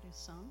song that is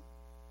sung,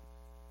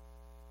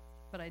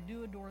 but I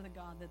do adore the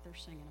God that they're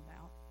singing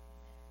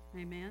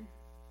about. Amen?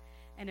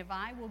 And if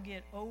I will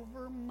get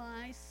over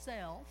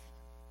myself,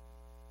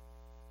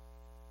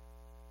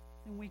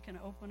 then we can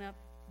open up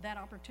that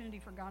opportunity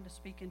for God to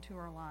speak into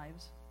our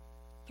lives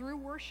through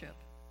worship,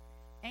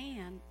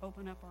 and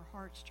open up our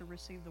hearts to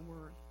receive the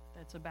word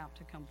that's about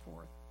to come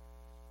forth.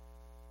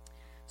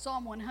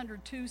 Psalm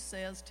 102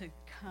 says to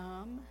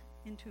come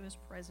into his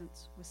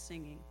presence with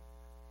singing.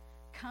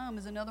 Come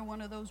is another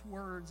one of those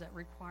words that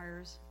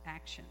requires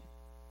action.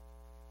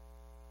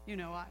 You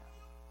know,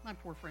 my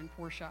poor friend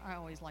Portia, I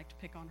always like to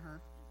pick on her.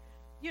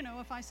 You know,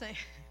 if I say,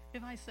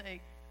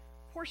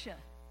 Portia,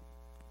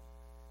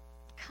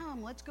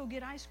 come, let's go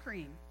get ice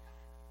cream.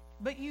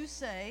 But you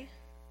say,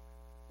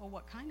 well,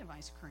 what kind of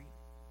ice cream?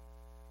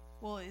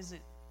 Well, is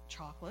it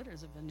chocolate?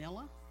 Is it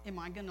vanilla? Am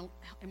I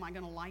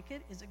gonna like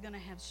it? Is it gonna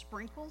have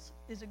sprinkles?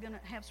 Is it gonna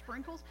have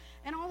sprinkles?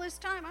 And all this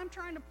time I'm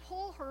trying to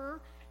pull her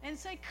and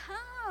say,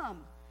 come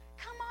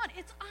on,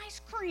 it's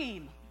ice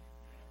cream.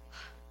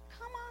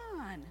 Come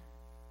on.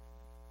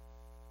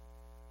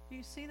 Do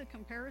you see the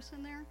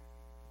comparison there?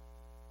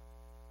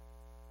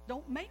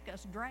 Don't make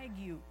us drag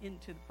you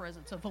into the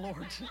presence of the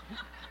Lord.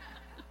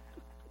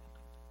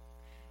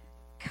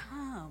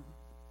 Come,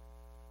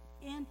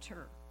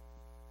 enter.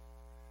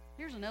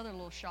 Here's another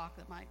little shock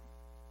that might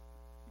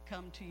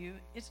come to you.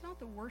 It's not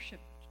the worship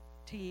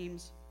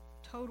team's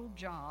total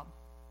job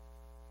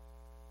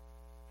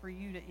for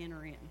you to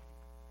enter in.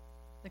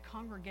 The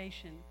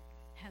congregation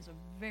has a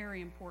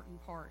very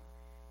important part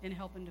in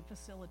helping to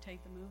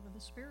facilitate the move of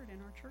the Spirit in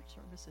our church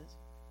services.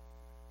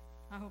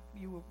 I hope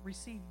you will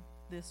receive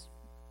this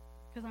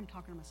because I'm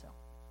talking to myself.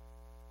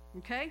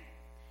 Okay?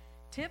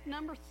 Tip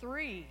number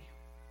 3.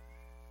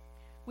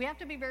 We have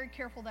to be very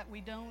careful that we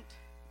don't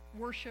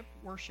worship.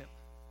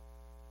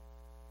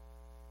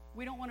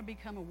 We don't want to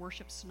become a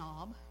worship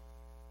snob.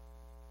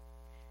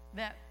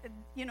 That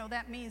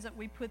means that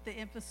we put the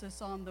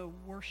emphasis on the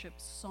worship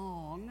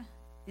song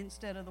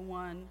instead of the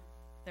one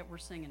that we're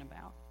singing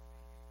about.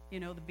 You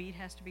know, the beat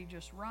has to be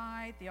just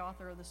right. The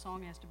author of the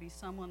song has to be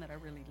someone that I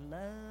really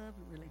love,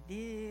 really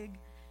dig.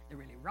 They're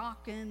really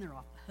rocking. They're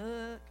off the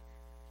hook.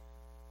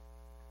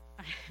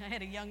 I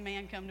had a young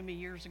man come to me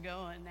years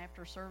ago and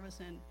after service,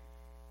 and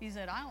he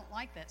said, I don't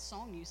like that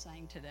song you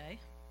sang today.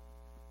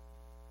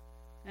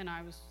 And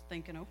I was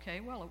thinking, okay,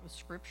 well, it was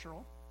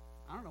scriptural.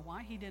 I don't know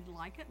why he didn't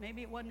like it.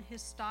 Maybe it wasn't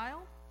his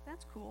style.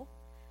 That's cool.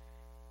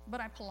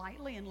 But I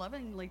politely and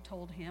lovingly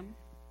told him,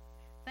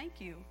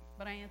 thank you,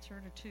 but I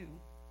answer to 2.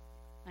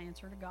 I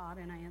answer to God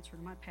and I answer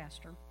to my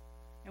pastor.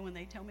 And when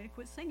they tell me to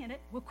quit singing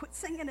it, we'll quit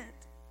singing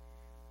it.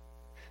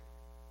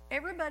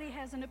 Everybody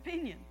has an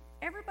opinion.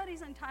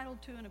 Everybody's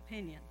entitled to an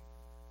opinion.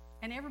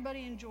 And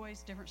everybody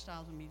enjoys different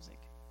styles of music.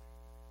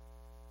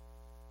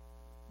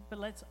 But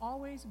let's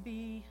always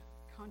be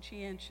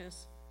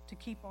conscientious to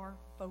keep our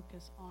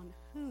focus on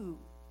who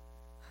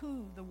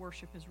the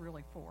worship is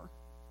really for.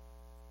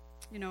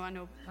 You know, I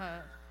know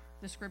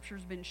the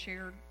scripture's been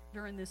shared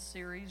during this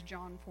series,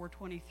 John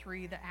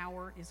 4:23, the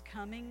hour is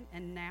coming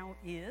and now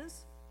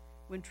is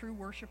when true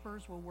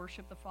worshipers will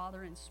worship the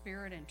Father in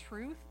spirit and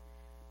truth.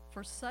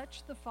 For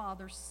such the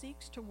Father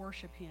seeks to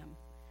worship him.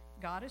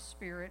 God is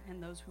spirit,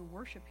 and those who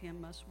worship him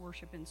must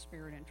worship in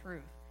spirit and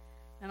truth.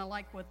 And I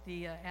like what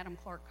the Adam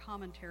Clark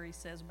commentary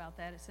says about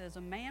that. It says,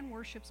 a man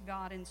worships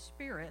God in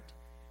spirit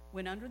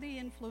when under the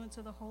influence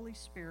of the Holy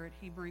Spirit,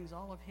 he brings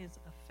all of his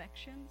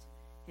affections,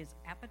 his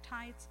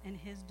appetites, and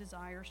his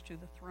desires to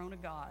the throne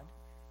of God.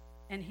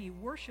 And he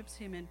worships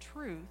him in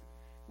truth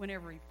when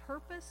every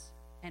purpose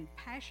and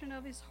passion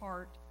of his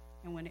heart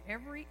and when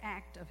every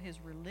act of his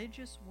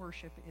religious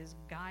worship is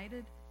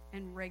guided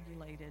and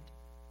regulated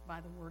by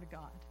the Word of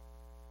God.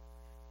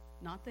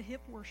 Not the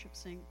hip worship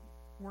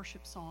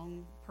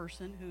song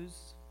person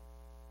who's,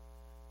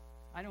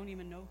 I don't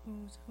even know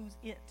who's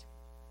it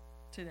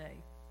today.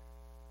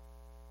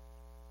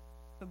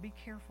 But be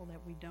careful that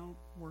we don't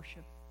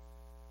worship.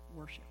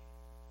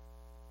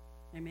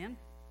 Amen?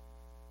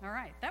 All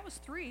right, that was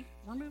 3.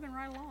 We're moving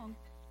right along.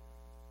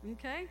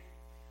 Okay?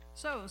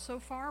 So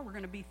far we're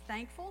going to be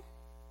thankful.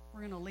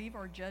 We're going to leave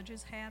our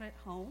judge's hat at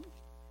home.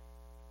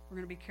 We're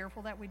going to be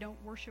careful that we don't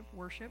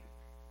worship.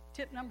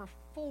 Tip number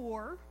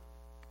 4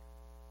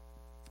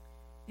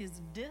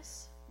 is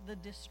the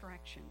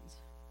distractions.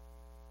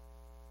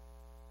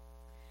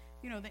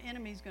 You know, the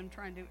enemy's going to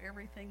try and do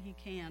everything he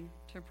can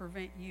to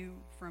prevent you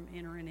from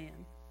entering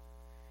in.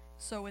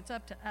 So it's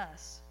up to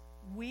us.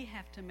 We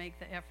have to make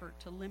the effort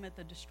to limit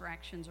the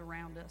distractions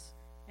around us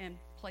and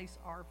place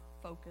our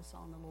focus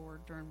on the Lord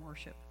during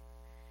worship.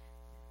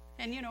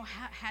 And you know,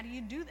 how do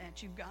you do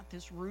that? You've got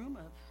this room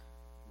of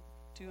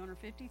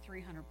 250,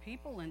 300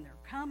 people, and they're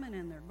coming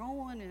and they're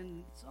going,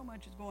 and so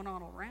much is going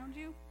on all around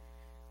you.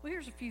 Well,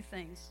 here's a few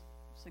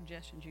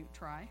suggestions you can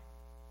try.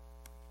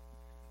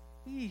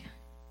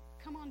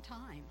 Come on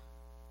time.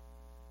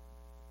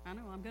 I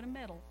know, I'm going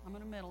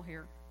to meddle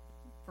here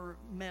for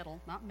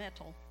metal, not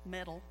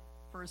metal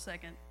for a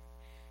second.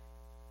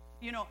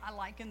 You know, I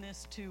liken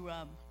this to,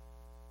 does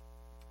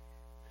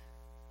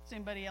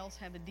anybody else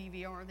have a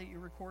DVR that you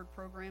record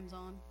programs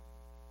on?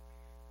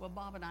 Well,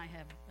 Bob and I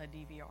have a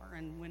DVR,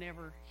 and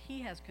whenever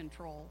he has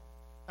control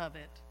of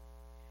it,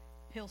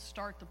 he'll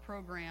start the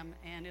program,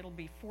 and it'll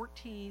be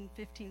 14,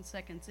 15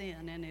 seconds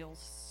in, and he'll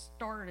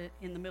start it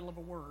in the middle of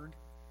a word.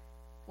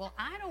 Well,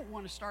 I don't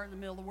want to start in the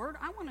middle of the word.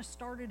 I want to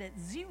start it at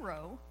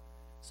 0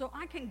 so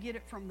I can get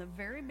it from the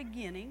very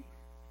beginning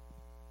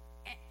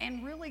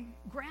and really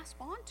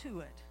grasp onto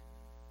it.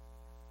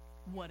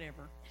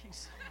 whatever.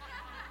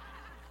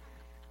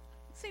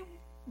 See,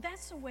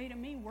 that's the way to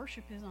me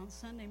worship is on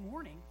Sunday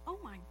morning. Oh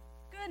my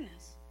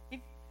goodness.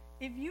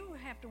 If you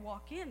have to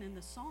walk in and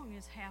the song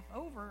is half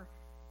over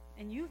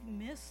and you've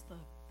missed the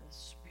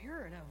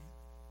spirit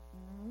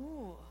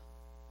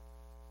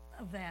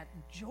of that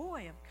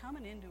joy of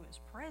coming into his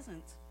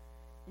presence,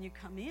 and you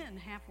come in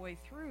halfway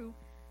through,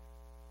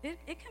 it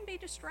can be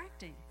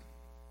distracting.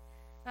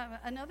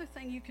 Another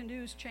thing you can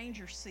do is change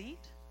your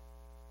seat.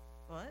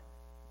 What?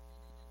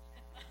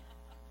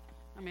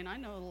 I mean, I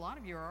know a lot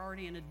of you are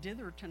already in a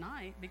dither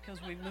tonight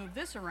because we've moved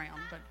this around,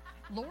 but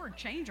Lord,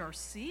 change our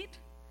seat.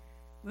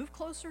 Move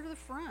closer to the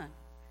front.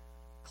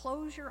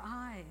 Close your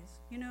eyes.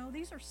 You know,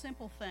 these are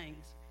simple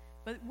things,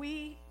 but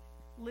we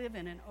live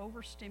in an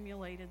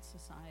overstimulated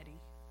society.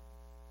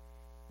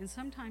 And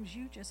sometimes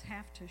you just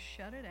have to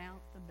shut it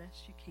out the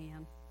best you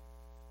can.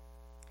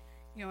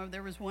 You know,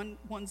 there was one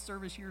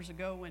service years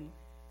ago when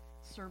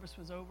service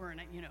was over,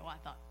 and I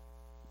thought,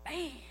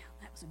 bam,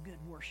 that was a good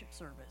worship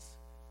service.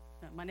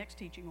 My next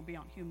teaching will be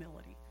on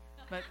humility.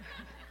 But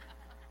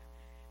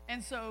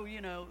and so,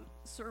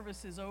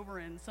 service is over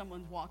and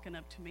someone's walking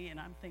up to me and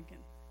I'm thinking,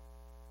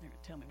 they're going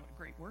to tell me what a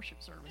great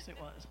worship service it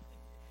was.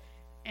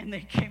 And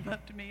they came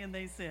up to me and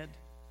they said,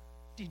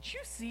 "Did you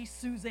see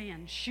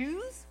Suzanne's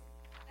shoes?"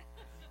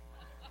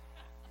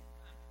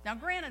 Now,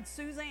 granted,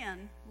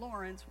 Suzanne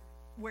Lawrence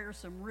wears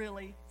some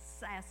really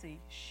sassy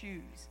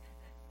shoes.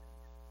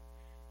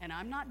 And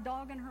I'm not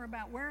dogging her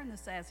about wearing the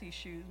sassy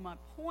shoes. My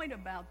point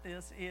about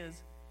this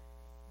is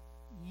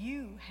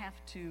you have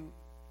to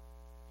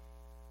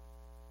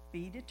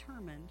be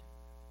determined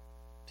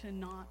to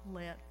not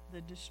let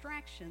the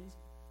distractions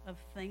of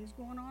things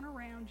going on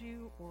around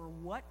you, or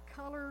what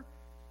color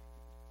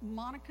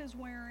Monica's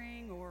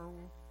wearing, or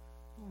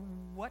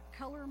what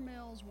color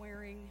Mel's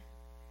wearing.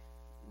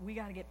 We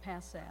got to get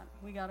past that.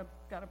 We got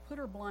to put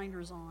our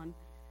blinders on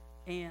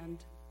and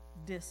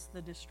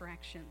the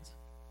distractions.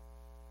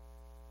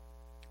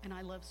 And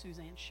I love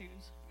Suzanne's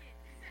shoes.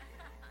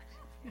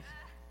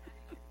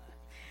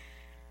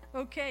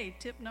 Okay,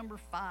 tip number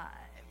 5,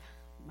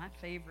 my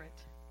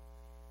favorite.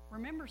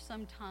 Remember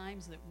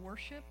sometimes that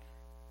worship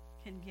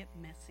can get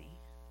messy.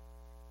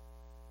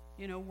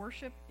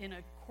 Worship in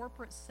a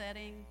corporate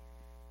setting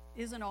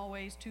isn't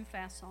always 2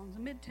 fast songs, a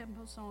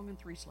mid-tempo song, and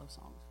 3 slow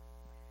songs.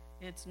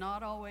 It's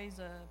not always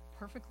a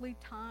perfectly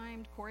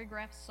timed,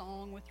 choreographed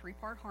song with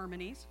 3-part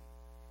harmonies.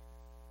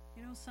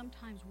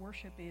 Sometimes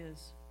worship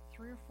is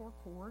 3 or 4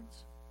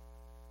 chords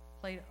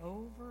played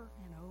over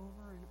and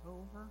over and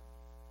over.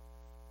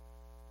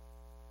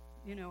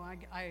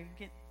 I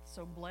get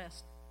so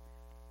blessed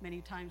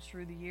many times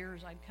through the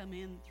years. I'd come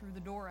in through the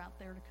door out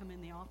there to come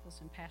in the office,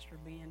 and Pastor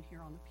would be in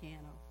here on the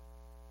piano,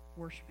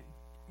 worshiping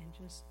and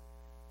just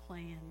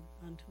playing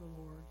unto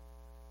the Lord.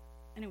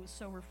 And it was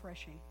so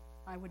refreshing.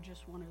 I would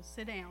just want to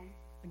sit down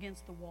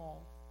against the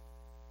wall,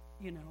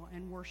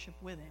 and worship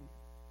with him.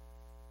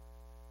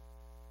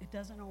 It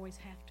doesn't always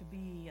have to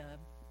be a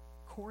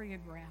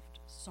choreographed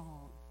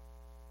song.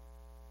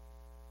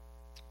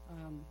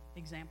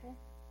 Example?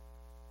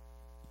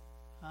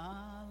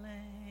 Hallelujah,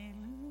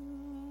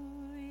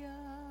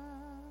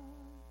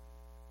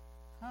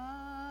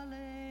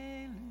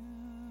 hallelujah,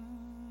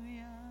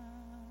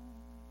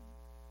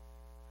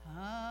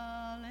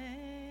 hallelujah,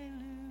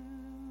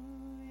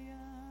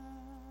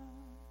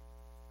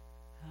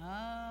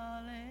 hallelujah,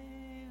 hallelujah,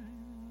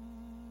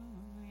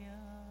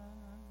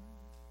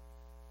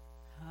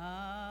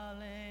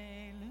 hallelujah,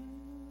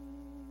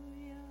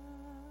 hallelujah,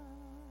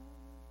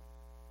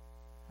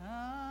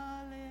 hallelujah.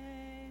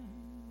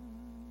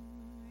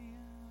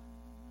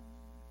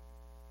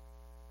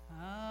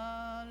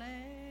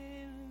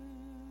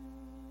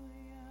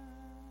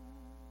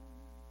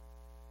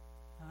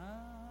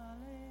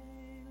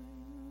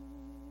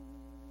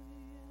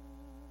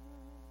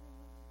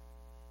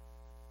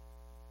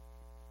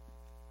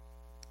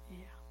 Yeah,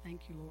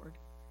 thank you, Lord.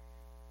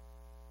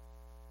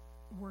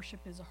 Worship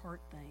is a heart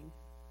thing.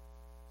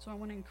 So I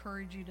want to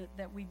encourage you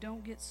that we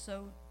don't get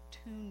so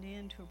tuned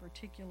into a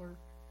particular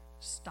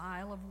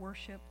style of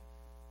worship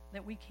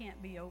that we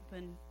can't be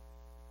open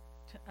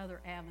to other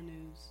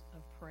avenues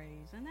of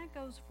praise. And that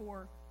goes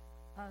for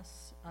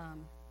us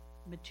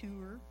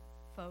mature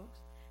folks,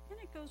 and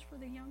it goes for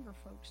the younger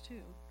folks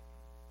too.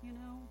 We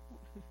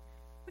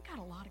got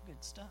a lot of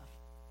good stuff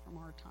from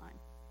our time.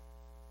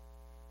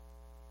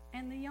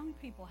 And the young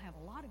people have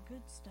a lot of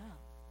good stuff,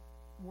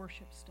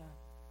 worship stuff.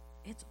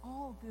 It's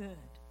all good.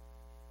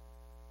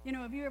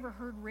 Have you ever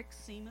heard Rick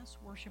Seamus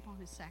worship on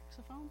his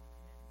saxophone?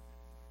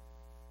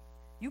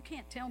 You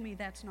can't tell me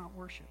that's not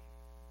worship,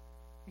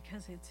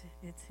 because it's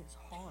his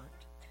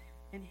heart.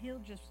 And he'll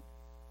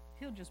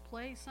just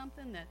play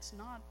something that's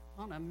not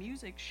on a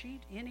music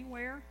sheet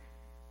anywhere,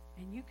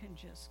 and you can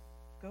just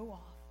go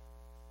off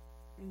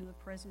into the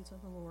presence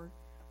of the Lord.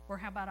 Or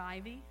how about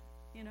Ivy?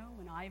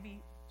 When Ivy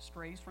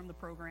strays from the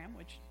program,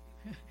 which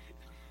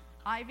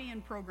Ivy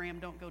and program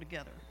don't go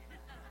together.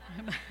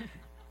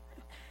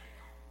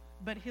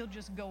 But he'll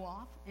just go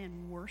off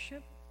and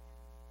worship,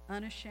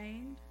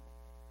 unashamed,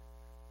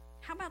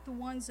 How about the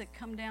ones that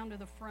come down to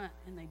the front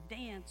and they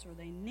dance or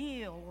they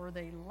kneel or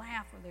they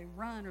laugh or they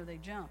run or they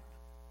jump?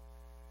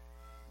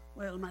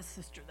 Well, my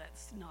sister,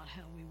 that's not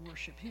how we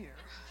worship here.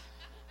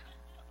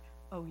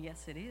 Oh,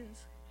 yes, it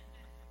is.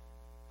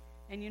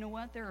 And you know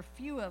what? There are a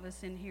few of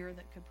us in here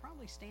that could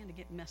probably stand to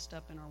get messed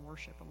up in our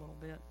worship a little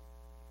bit.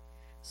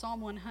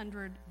 Psalm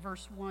 100,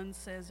 verse 1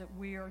 says that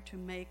we are to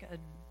make a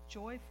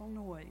joyful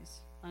noise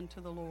unto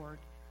the Lord.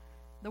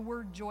 The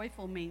word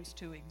joyful means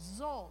to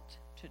exult,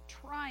 to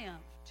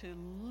triumph, to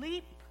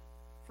leap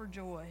for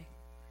joy.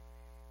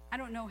 I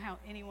don't know how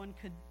anyone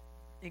could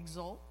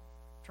exult,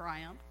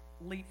 triumph,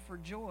 leap for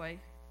joy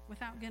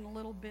without getting a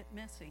little bit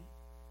messy.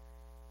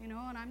 You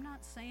know, and I'm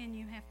not saying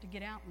you have to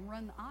get out and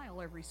run the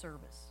aisle every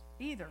service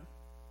either.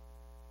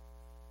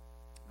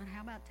 But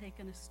how about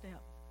taking a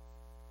step?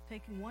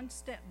 Taking one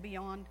step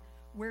beyond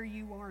where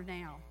you are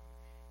now.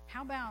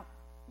 How about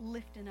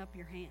lifting up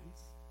your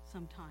hands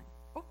sometime?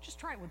 Oh, just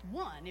try it with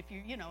one.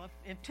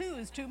 If two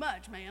is too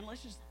much, man,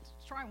 let's just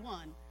try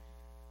one.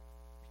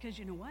 Because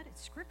you know what?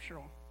 It's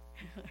scriptural.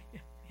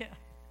 Yeah,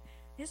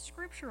 it's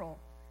scriptural.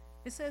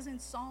 It says in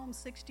Psalm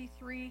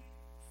 63:4,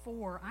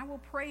 I will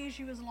praise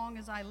you as long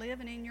as I live,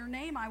 and in your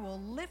name I will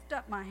lift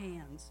up my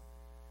hands.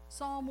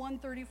 Psalm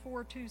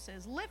 134:2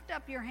 says, lift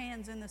up your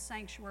hands in the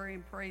sanctuary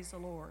and praise the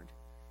Lord.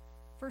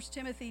 1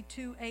 Timothy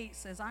 2:8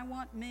 says, I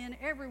want men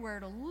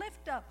everywhere to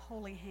lift up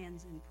holy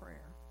hands in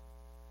prayer.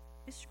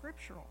 It's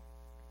scriptural.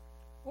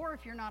 Or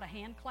if you're not a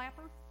hand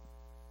clapper,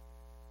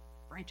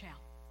 branch out.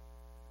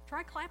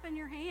 Try clapping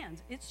your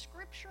hands. It's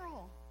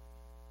scriptural.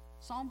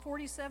 Psalm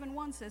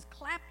 47:1 says,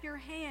 clap your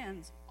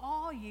hands,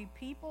 all ye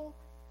people.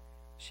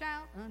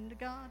 Shout unto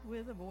God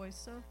with a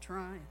voice of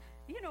triumph.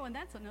 You know, and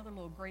that's another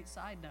little great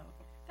side note.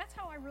 That's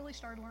how I really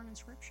started learning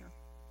scripture,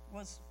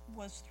 was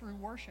through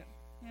worship,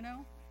 you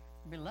know.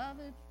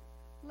 Beloved,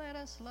 let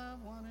us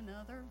love one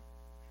another,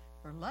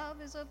 for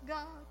love is of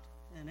God,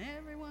 and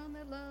everyone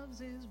that loves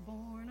is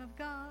born of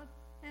God,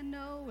 and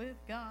knoweth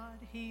God.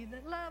 He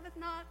that loveth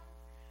not,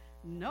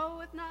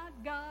 knoweth not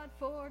God,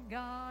 for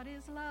God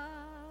is love.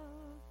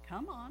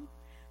 Come on.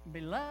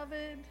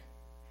 Beloved,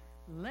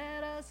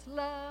 let us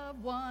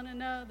love one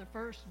another.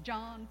 1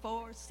 John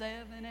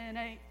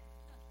 4:7-8.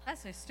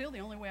 That's still the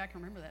only way I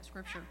can remember that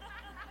scripture.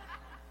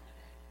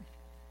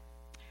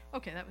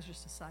 Okay, that was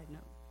just a side note.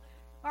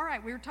 All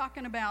right, we were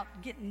talking about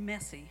getting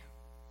messy.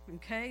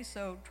 Okay,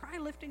 so try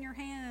lifting your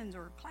hands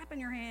or clapping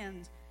your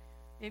hands.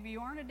 If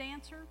you aren't a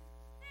dancer,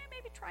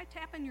 maybe try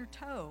tapping your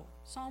toe.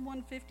 Psalm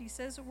 150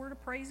 says that we're to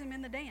praise him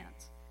in the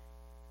dance.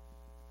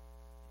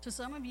 To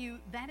some of you,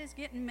 that is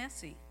getting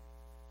messy,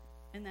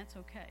 and that's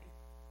okay.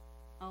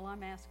 All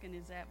I'm asking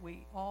is that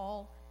we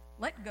all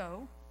let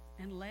go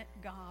and let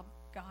God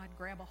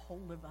grab a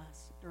hold of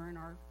us during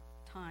our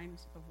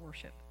times of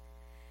worship.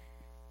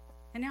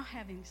 And now,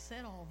 having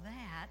said all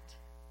that,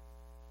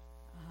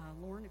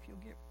 Lauren, if you'll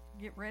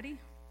get ready,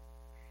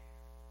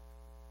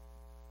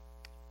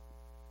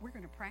 we're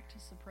going to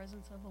practice the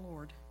presence of the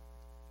Lord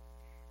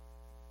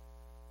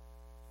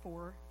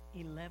for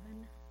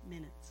 11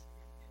 minutes.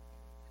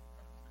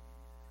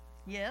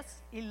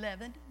 Yes,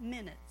 11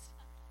 minutes.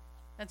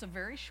 That's a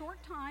very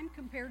short time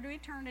compared to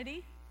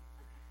eternity,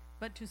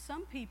 but to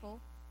some people,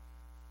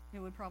 it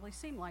would probably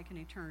seem like an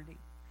eternity.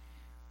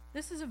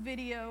 This is a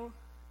video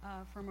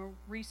from a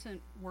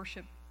recent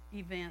worship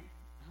event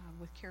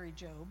with Carrie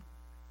Job,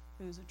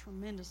 who's a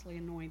tremendously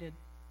anointed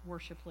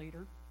worship leader.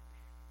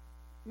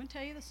 I'm going to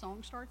tell you the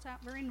song starts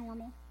out very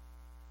normal,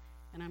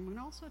 and I'm going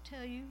to also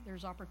tell you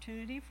there's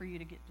opportunity for you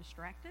to get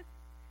distracted.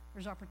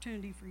 There's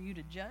opportunity for you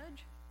to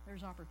judge.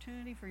 There's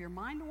opportunity for your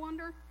mind to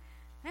wander,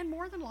 and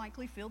more than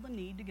likely feel the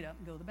need to get up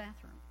and go to the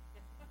bathroom.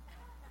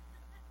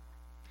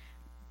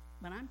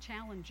 But I'm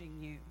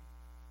challenging you.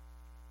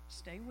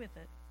 Stay with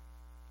it,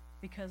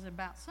 because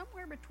about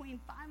somewhere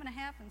between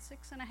 5.5 and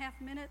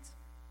 6.5 minutes,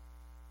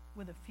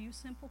 with a few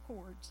simple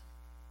chords,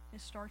 it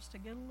starts to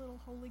get a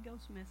little Holy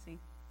Ghost messy.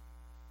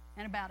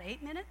 And about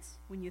 8 minutes,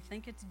 when you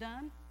think it's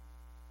done,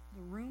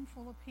 the room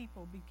full of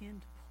people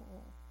begin to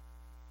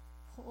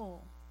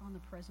pull on the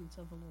presence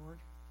of the Lord.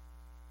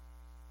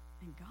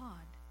 And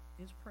God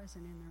is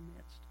present in their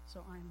midst.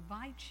 So I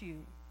invite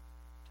you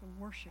to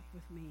worship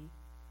with me.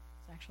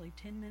 It's actually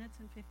 10 minutes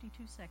and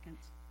 52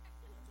 seconds.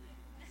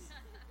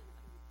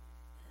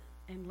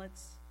 And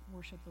let's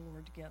worship the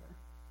Lord together.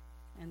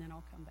 And then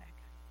I'll come back.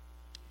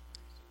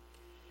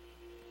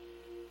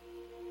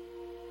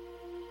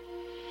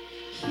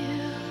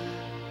 You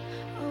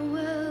are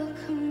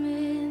welcome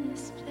in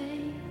this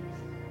place,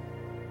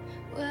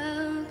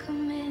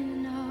 welcome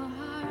in our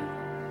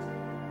hearts.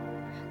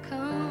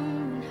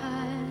 Come and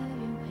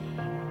have your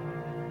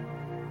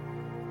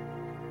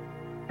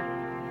way.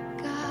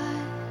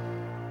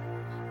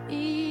 God,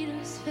 meet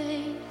us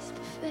face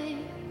to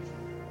face,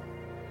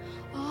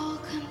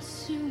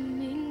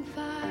 all-consuming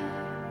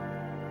fire.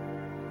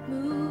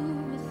 Move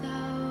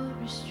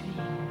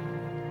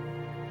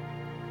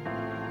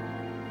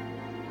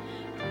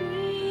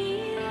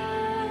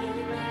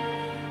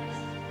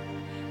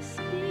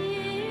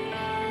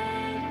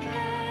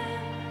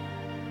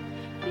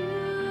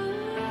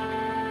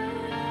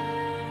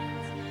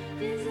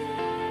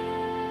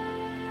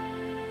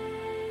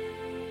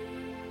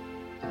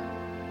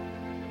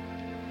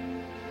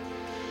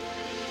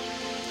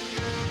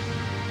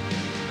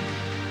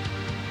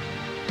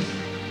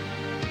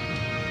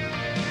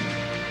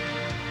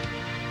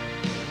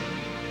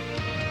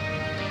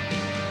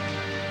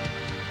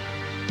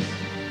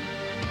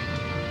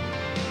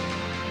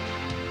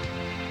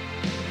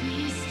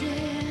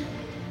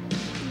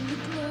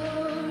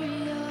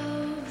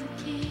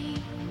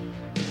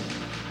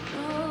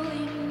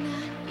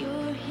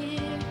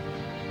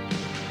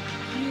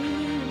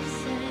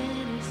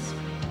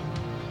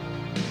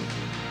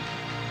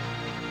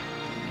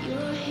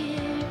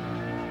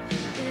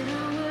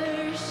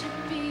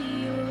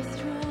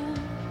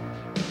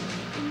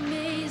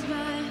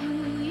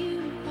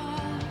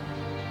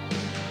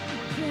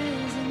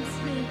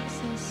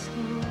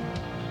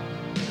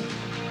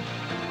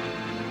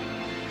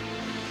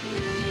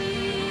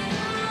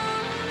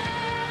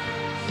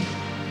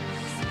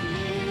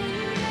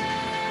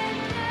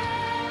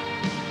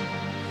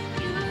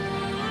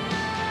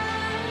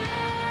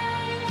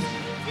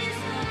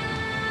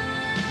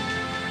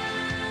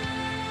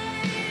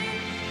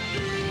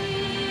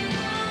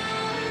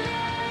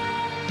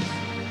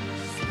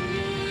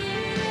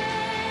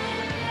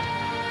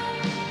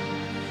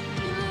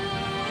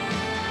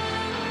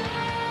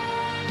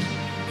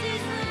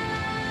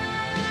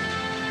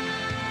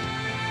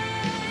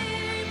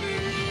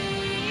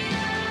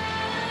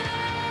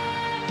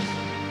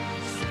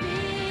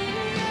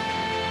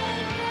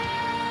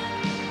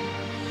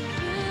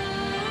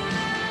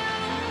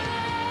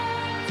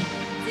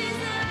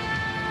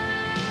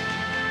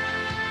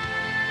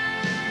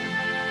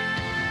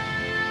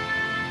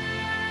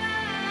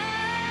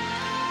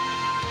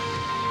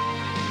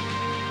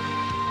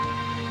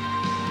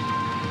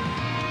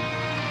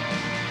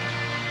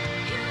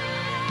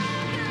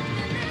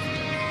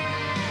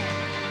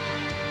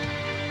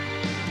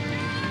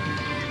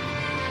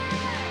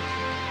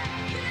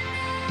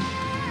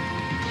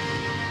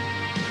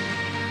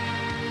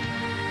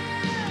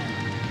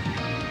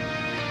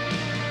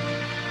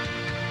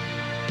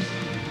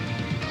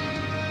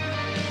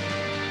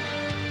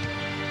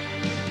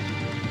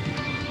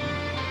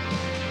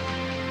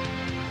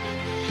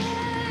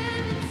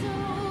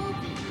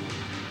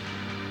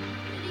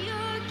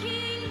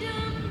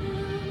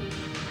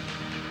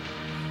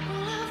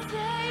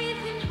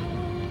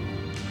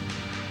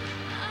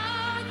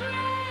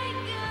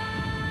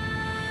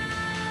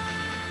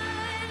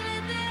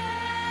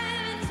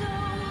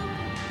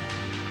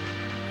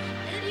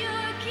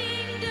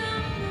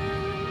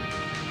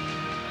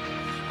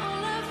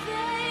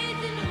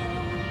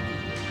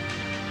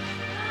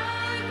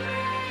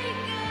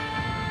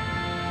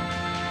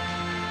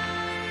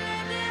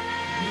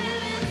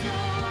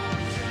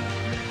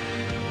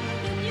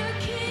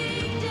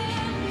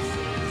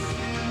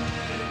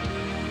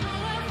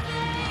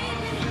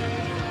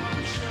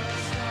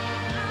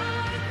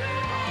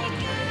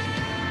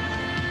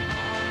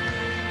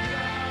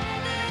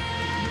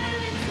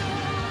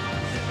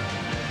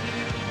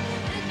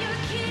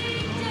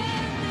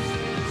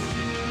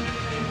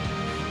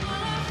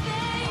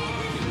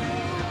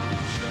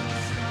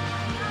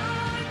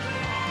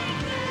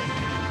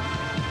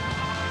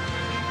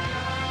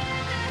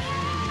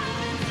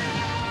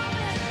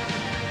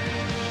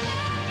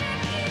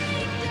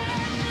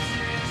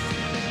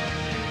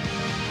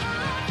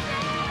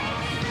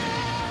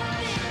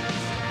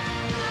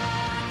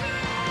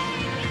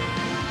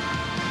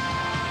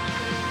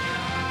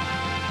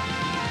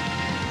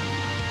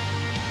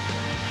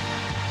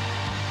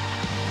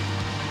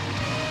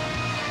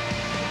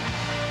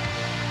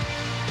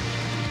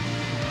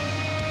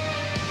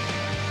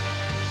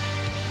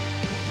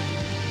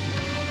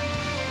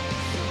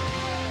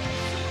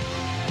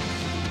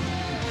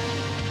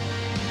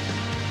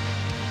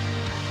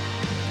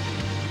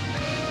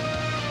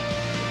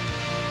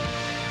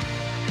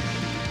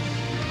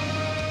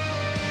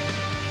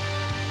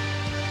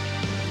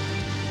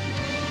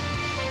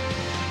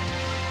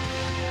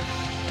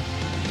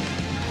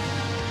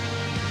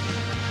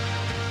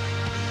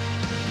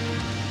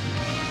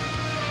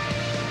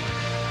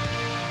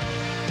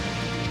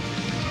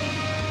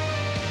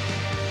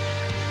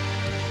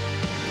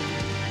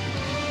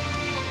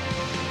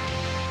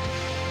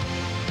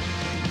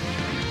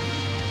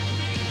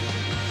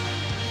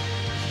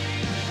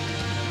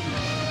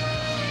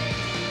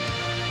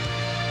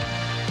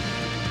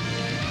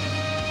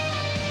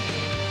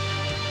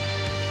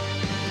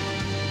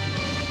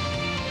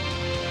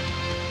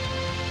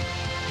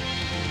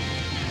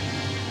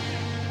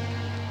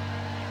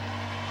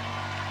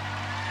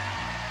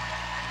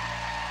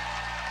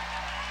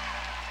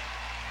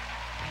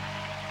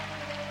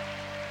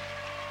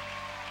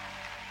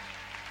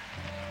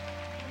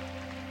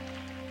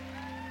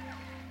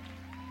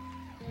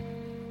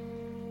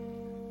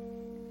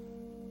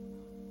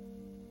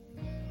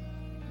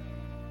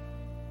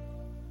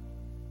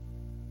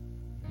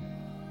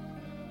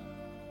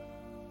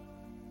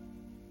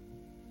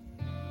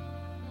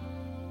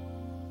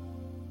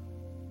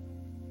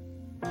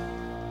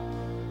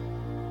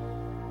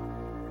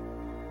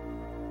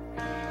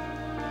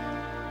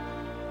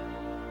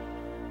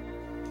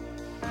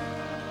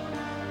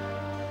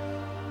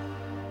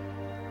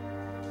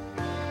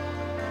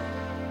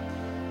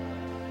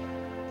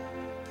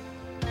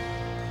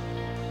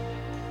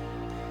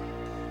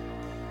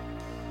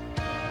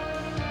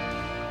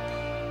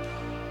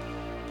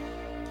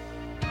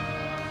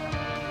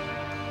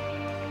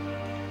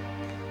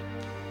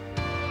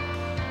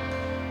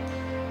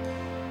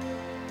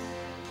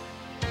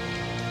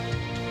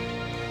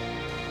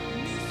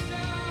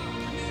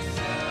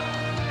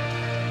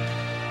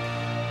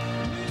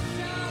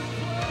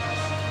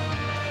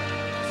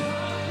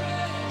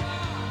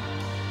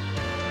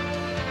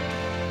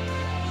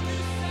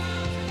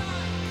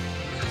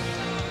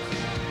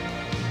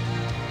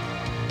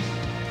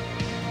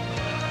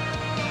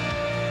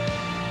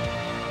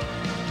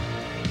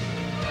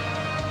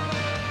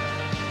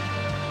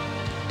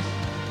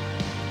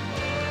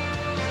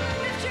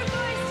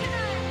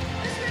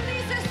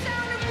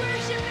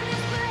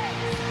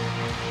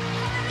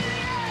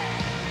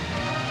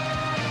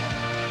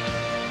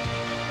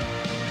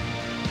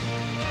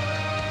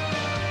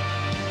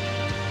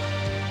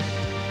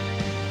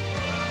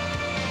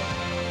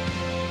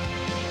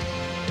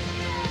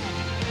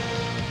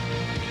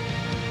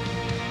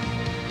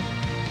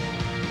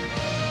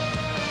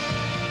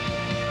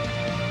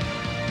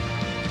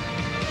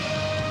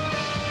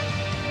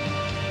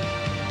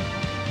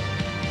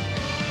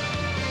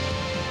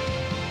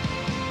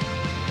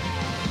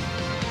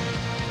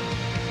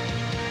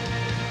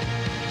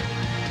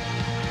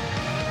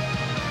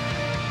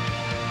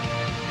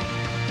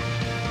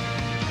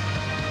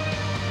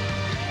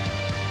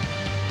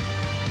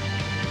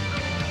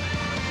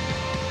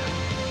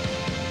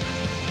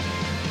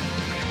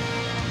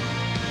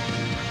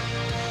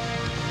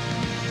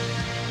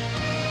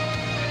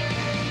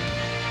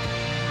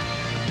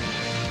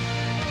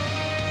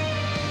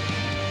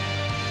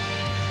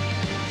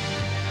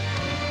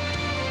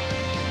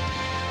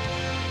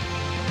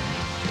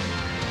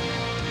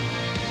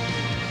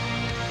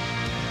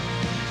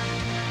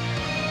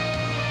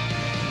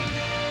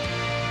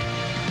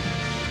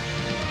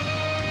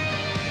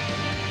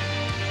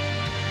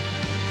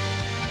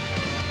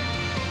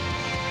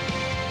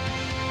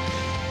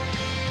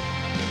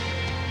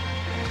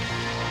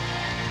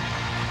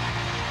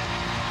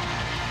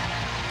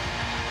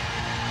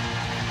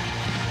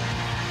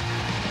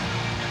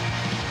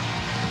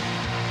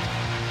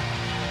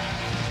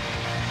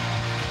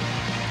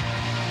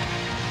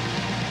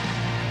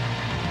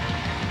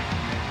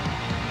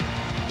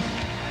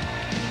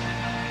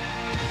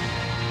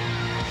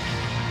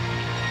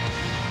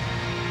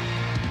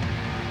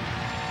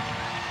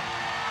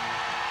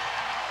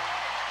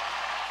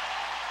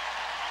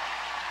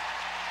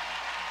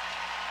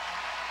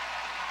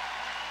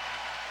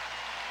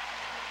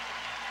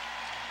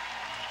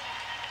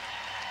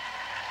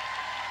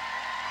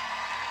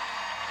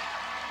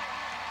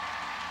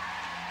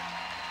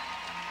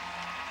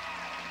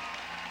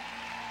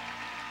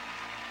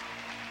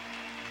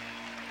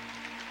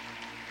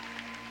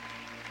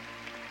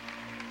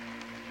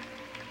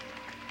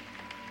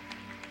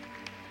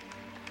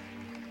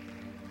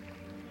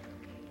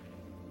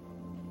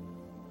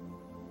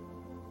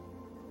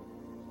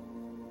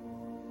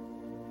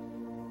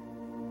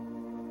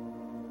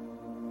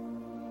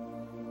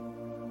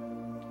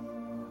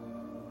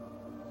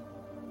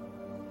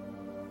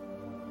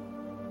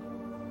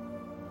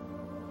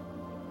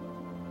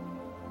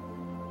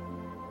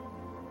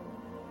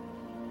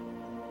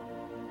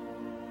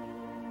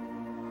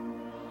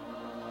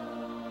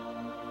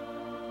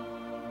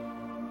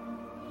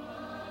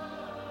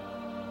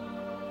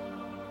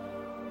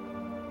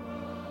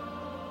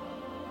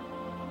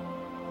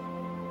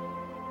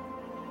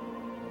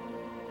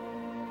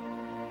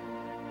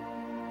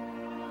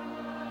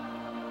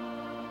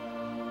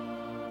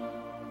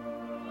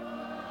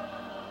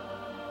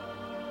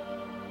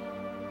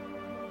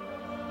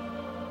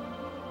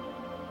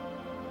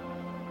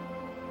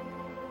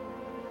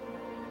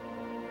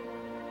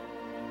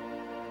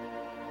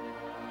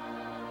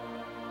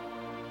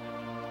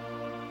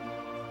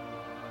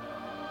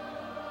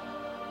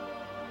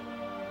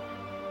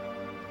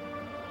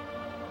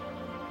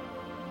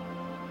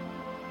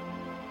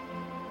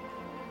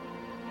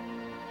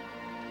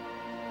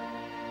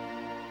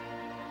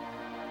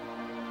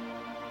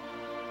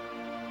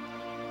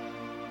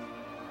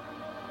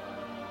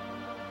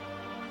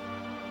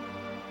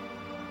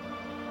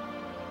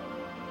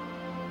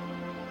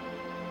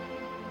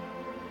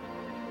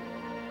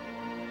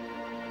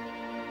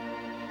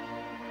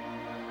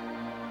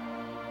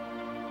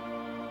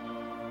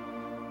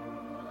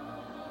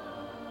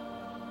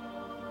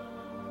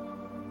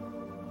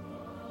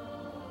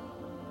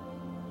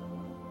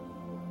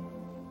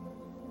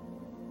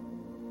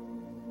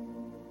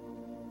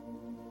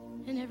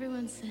And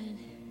everyone said,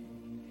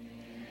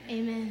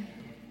 amen.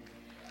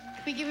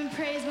 We give him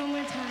praise one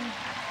more time.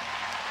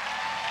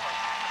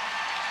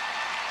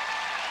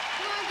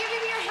 Come on, give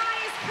him your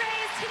highest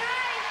praise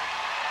tonight.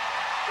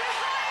 Your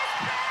highest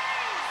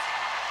praise.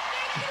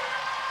 Thank you,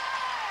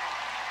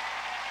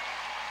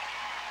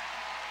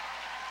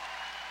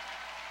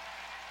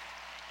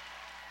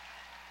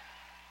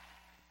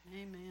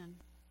 Lord. Amen.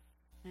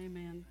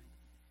 Amen.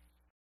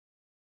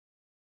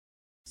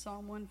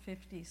 Psalm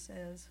 150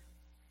 says,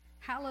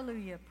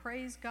 hallelujah,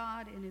 praise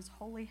God in his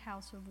holy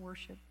house of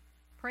worship.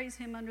 Praise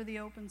him under the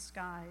open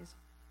skies.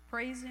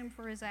 Praise him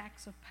for his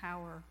acts of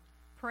power.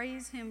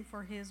 Praise him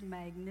for his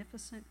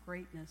magnificent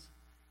greatness.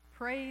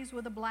 Praise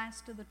with a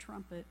blast of the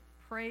trumpet.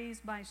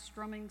 Praise by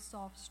strumming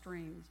soft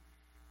strings.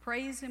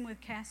 Praise him with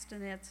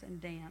castanets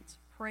and dance.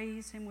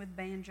 Praise him with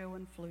banjo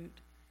and flute.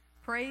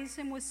 Praise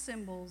him with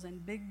cymbals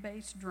and big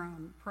bass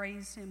drum.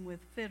 Praise him with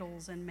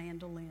fiddles and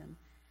mandolin.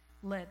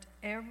 Let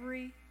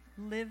every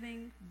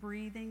living,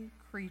 breathing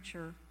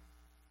creature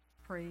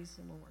praise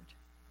the Lord.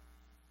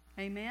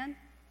 Amen?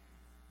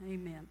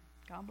 Amen.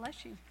 God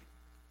bless you.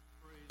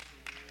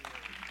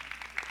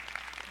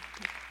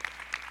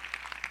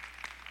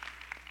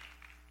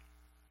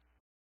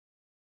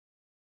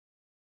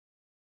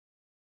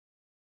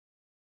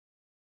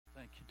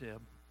 Thank you,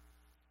 Deb.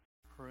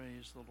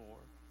 Praise the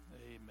Lord.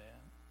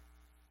 Amen.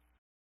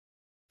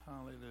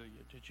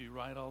 Hallelujah. Did you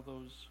write all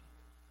those,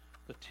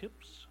 the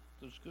tips?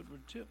 Those good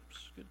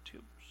tips. Good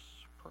tips.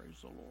 Praise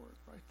the Lord.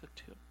 Write the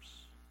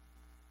tips.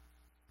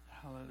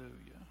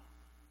 Hallelujah.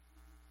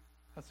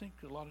 I think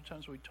a lot of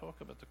times we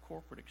talk about the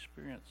corporate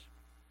experience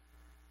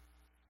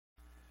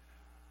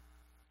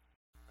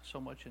so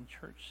much in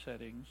church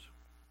settings.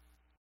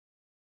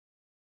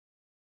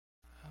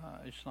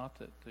 It's not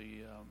that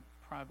the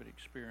private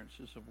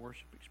experiences of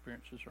worship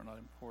experiences are not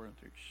important.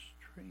 They're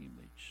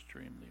extremely,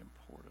 extremely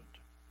important.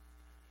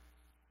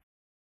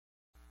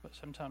 But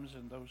sometimes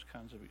in those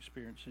kinds of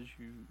experiences,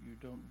 you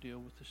don't deal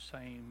with the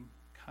same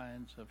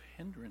kinds of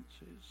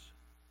hindrances.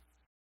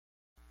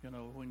 You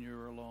know, when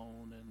you're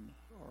alone and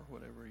or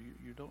whatever,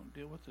 you don't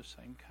deal with the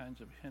same kinds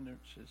of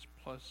hindrances,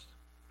 plus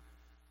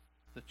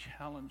the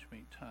challenge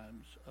many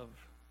times of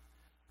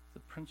the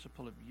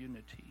principle of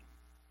unity,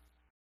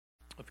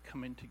 of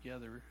coming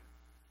together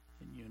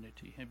in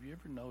unity. Have you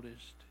ever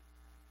noticed,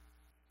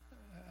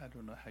 I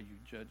don't know how you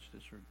judge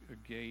this or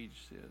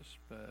gauge this,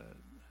 but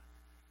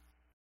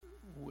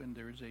when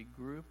there's a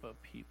group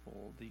of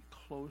people, the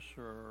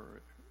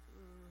closer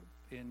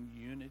in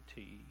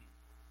unity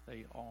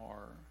they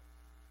are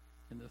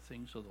in the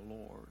things of the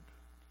Lord,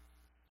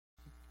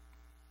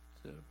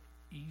 the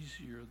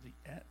easier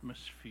the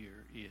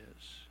atmosphere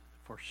is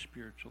for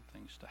spiritual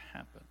things to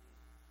happen.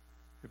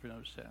 Ever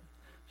notice that?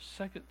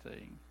 Second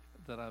thing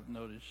that I've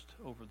noticed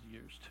over the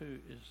years too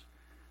is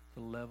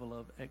the level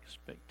of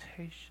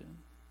expectation.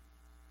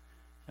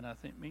 And I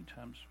think many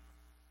times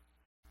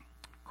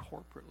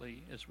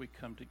corporately as we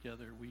come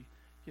together, we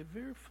get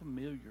very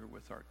familiar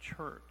with our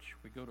church.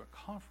 We go to a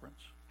conference,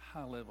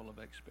 high level of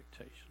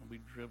expectation.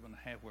 We've driven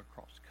halfway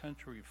across the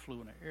country, we flew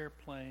in an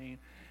airplane,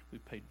 we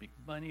paid big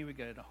money, we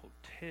got in a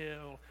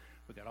hotel,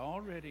 we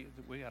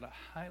got a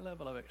high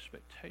level of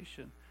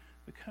expectation.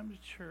 We come to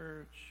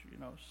church,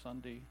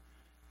 Sunday,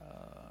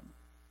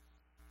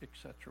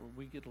 etc.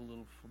 We get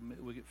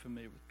we get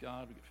familiar with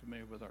God, we get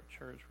familiar with our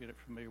church, we get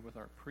familiar with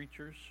our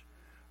preachers,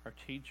 our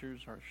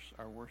teachers,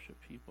 our worship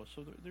people.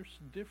 So there's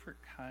different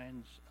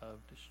kinds of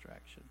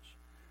distractions,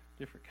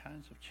 different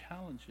kinds of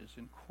challenges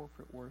in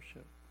corporate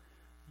worship.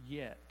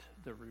 Yet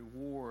the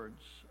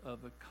rewards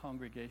of a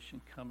congregation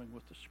coming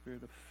with the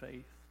spirit of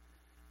faith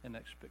and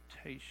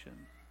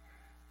expectation,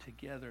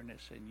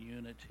 togetherness and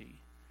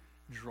unity,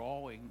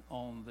 drawing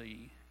on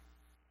the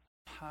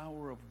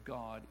power of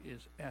God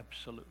is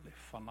absolutely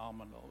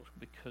phenomenal,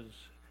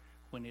 because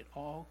when it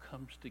all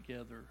comes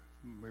together,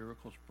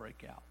 miracles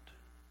break out.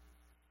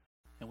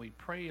 And we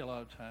pray a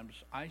lot of times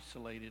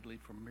isolatedly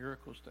for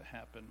miracles to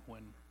happen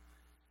when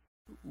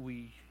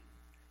we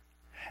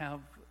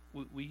have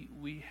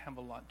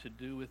a lot to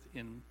do with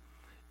in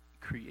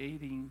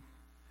creating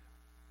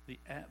the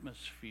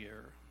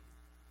atmosphere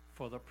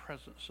for the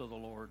presence of the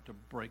Lord to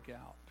break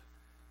out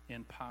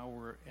in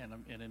power and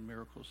in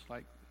miracles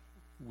like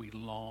we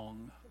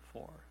long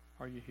for.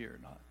 Are you here or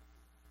not?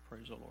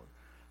 Praise the Lord.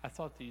 I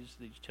thought these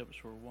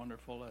tips were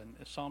wonderful, and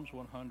Psalms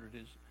 100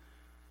 is,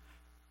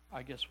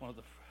 I guess, one of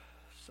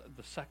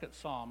the second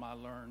psalm I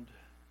learned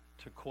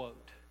to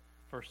quote.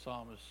 First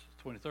psalm is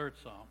 23rd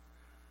psalm.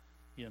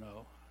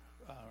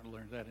 I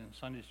learned that in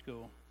Sunday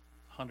school.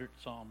 100th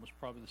psalm was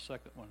probably the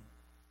second one,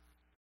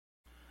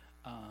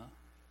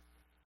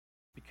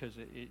 because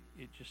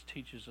it just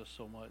teaches us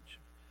so much.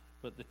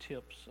 But the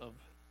tips of,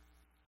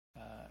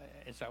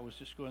 as I was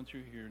just going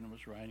through here and I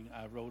was writing,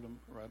 I wrote them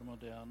all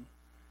down.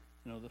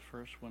 The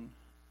first one,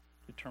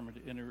 determined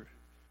to enter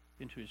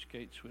into his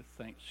gates with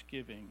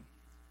thanksgiving.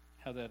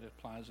 How that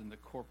applies in the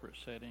corporate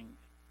setting,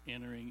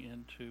 entering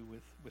into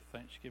with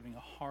thanksgiving. A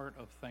heart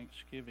of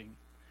thanksgiving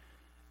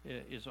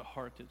is a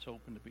heart that's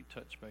open to be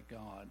touched by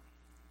God,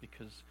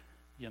 because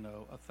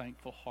a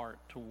thankful heart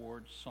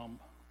towards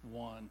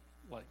someone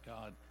like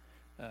God.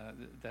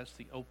 That's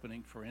the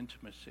opening for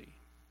intimacy.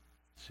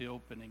 It's the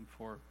opening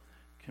for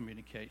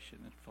communication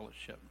and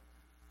fellowship.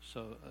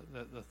 So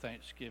the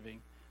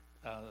Thanksgiving,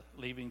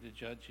 leaving the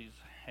judge's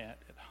hat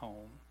at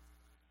home.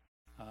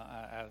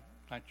 I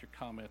like your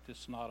comment.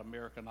 It's not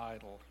American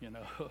Idol,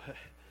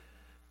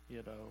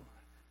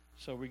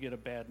 So we get a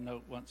bad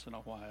note once in a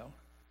while.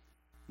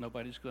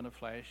 Nobody's going to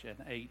flash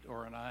an 8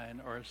 or a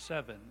 9 or a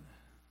 7.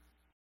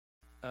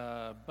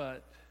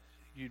 But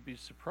you'd be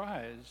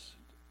surprised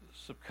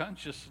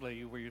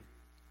subconsciously where you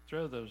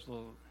throw those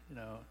little,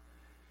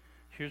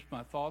 Here's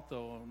my thought,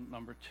 though, on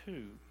number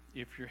 2.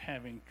 If you're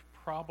having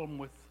problem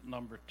with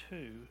number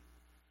 2,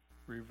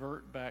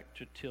 revert back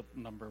to tip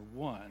number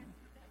 1.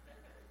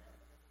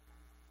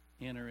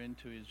 Enter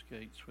into his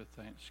gates with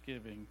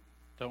thanksgiving.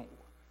 Don't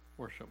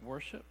worship.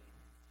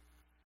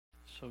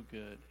 So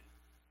good.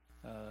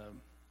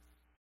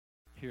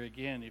 Here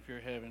again, if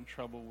you're having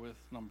trouble with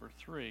number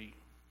 3,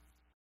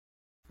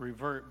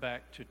 revert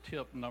back to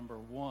tip number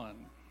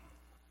 1.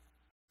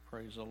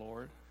 Praise the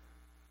Lord.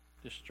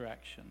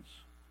 Distractions.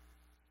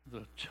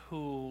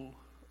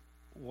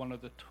 One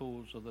of the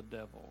tools of the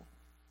devil.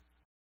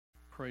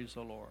 Praise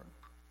the Lord.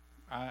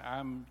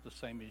 I'm the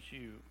same as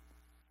you.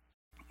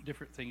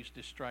 Different things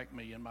distract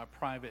me in my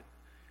private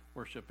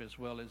worship as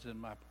well as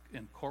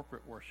in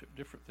corporate worship.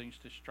 Different things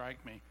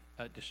distract me.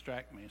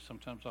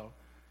 Sometimes I'll,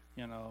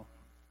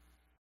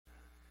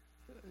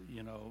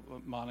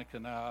 Monica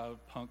and I'll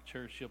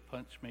puncture. She'll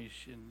punch me,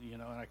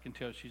 and I can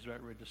tell she's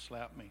about ready to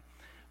slap me.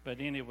 But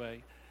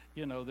anyway,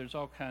 there's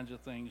all kinds of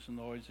things,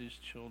 noises,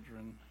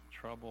 children,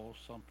 trouble,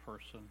 some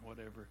person,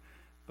 whatever.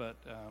 But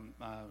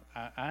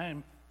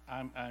I'm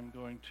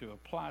going to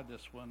apply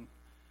this one.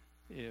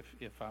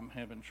 If I'm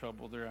having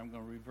trouble there, I'm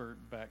going to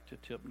revert back to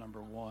tip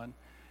number 1.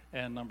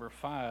 And number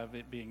 5,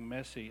 it being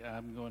messy,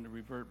 I'm going to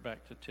revert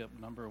back to tip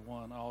number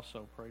 1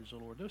 also. Praise the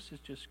Lord. This is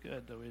just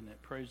good, though, isn't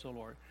it? Praise the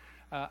Lord.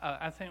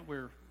 I think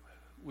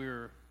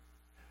we're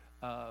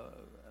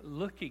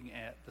looking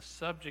at the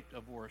subject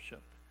of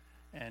worship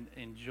and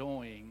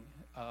enjoying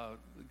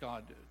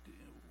God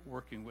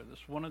working with us.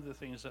 One of the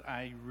things that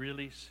I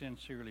really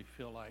sincerely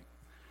feel like,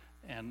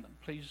 and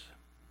please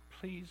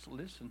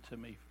listen to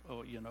me.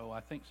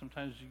 I think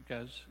sometimes you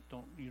guys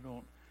don't.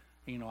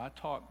 I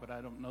talk, but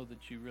I don't know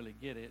that you really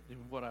get it,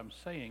 what I'm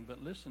saying.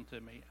 But listen to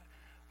me.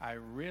 I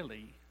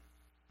really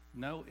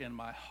know in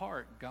my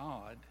heart,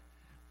 God,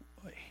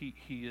 He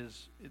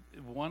is,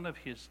 one of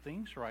His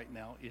things right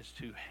now is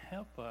to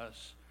help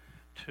us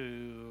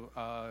to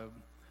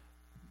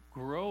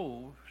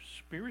grow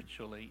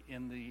spiritually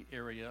in the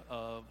area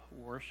of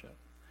worship.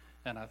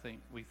 And I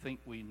think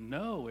we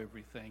know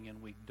everything,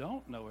 and we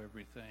don't know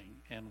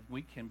everything, and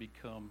we can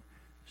become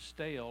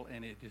stale,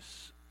 and it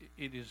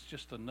is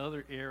just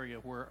another area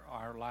where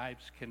our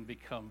lives can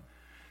become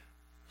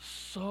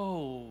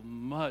so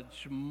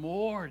much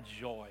more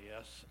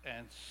joyous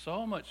and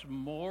so much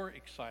more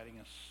exciting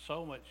and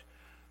so much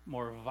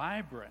more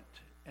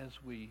vibrant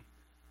as we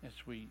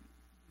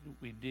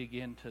dig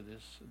into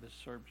this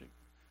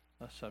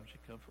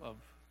subject of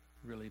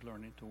really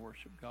learning to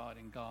worship God,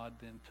 and God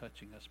then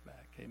touching us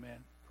back.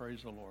 Amen.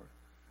 Praise the Lord.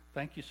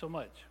 Thank you so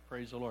much.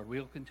 Praise the Lord.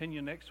 We'll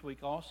continue next week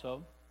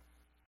also.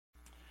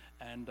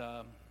 And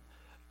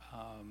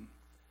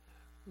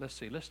let's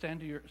see. Let's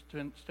stand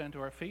to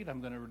our feet. I'm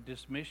going to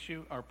dismiss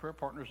you. Our prayer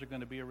partners are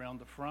going to be around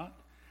the front.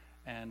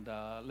 And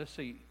let's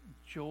see.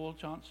 Joel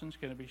Johnson's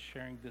going to be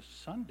sharing this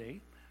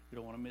Sunday. You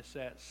don't want to miss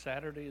that.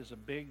 Saturday is a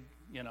big,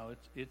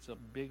 it's a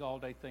big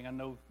all-day thing. I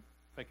know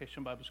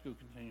Vacation Bible School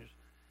continues.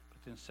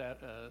 Then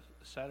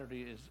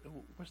Saturday is,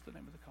 what's the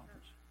name of the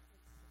conference?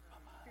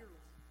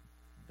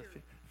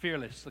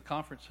 Fearless. The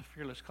conference, the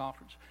Fearless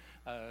Conference.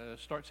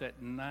 Starts at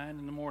 9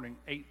 in the morning,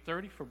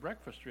 8:30 for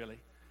breakfast,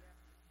 really.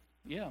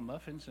 Yeah,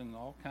 muffins and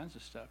all kinds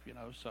of stuff,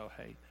 So,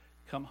 hey,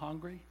 come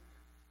hungry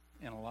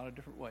in a lot of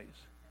different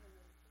ways.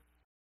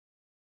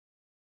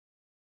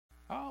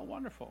 Oh,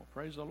 wonderful.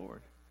 Praise the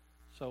Lord.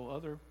 So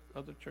other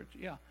church,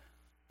 yeah.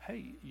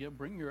 Hey, you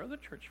bring your other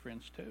church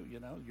friends too,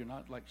 You're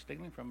not like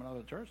stealing from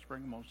another church.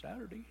 Bring them on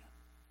Saturday.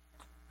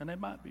 And they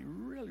might be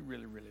really,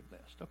 really, really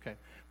blessed. Okay.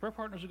 Prayer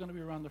partners are going to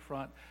be around the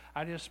front.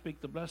 I just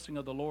speak the blessing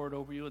of the Lord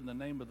over you in the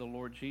name of the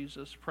Lord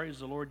Jesus. Praise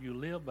the Lord. You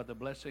live by the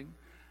blessing.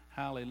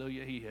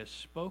 Hallelujah. He has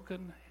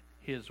spoken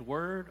His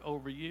word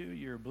over you.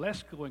 You're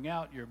blessed going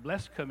out. You're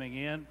blessed coming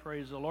in.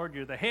 Praise the Lord.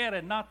 You're the head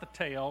and not the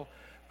tail.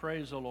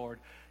 Praise the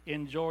Lord.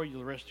 Enjoy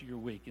the rest of your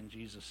week in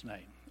Jesus'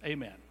 name.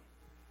 Amen.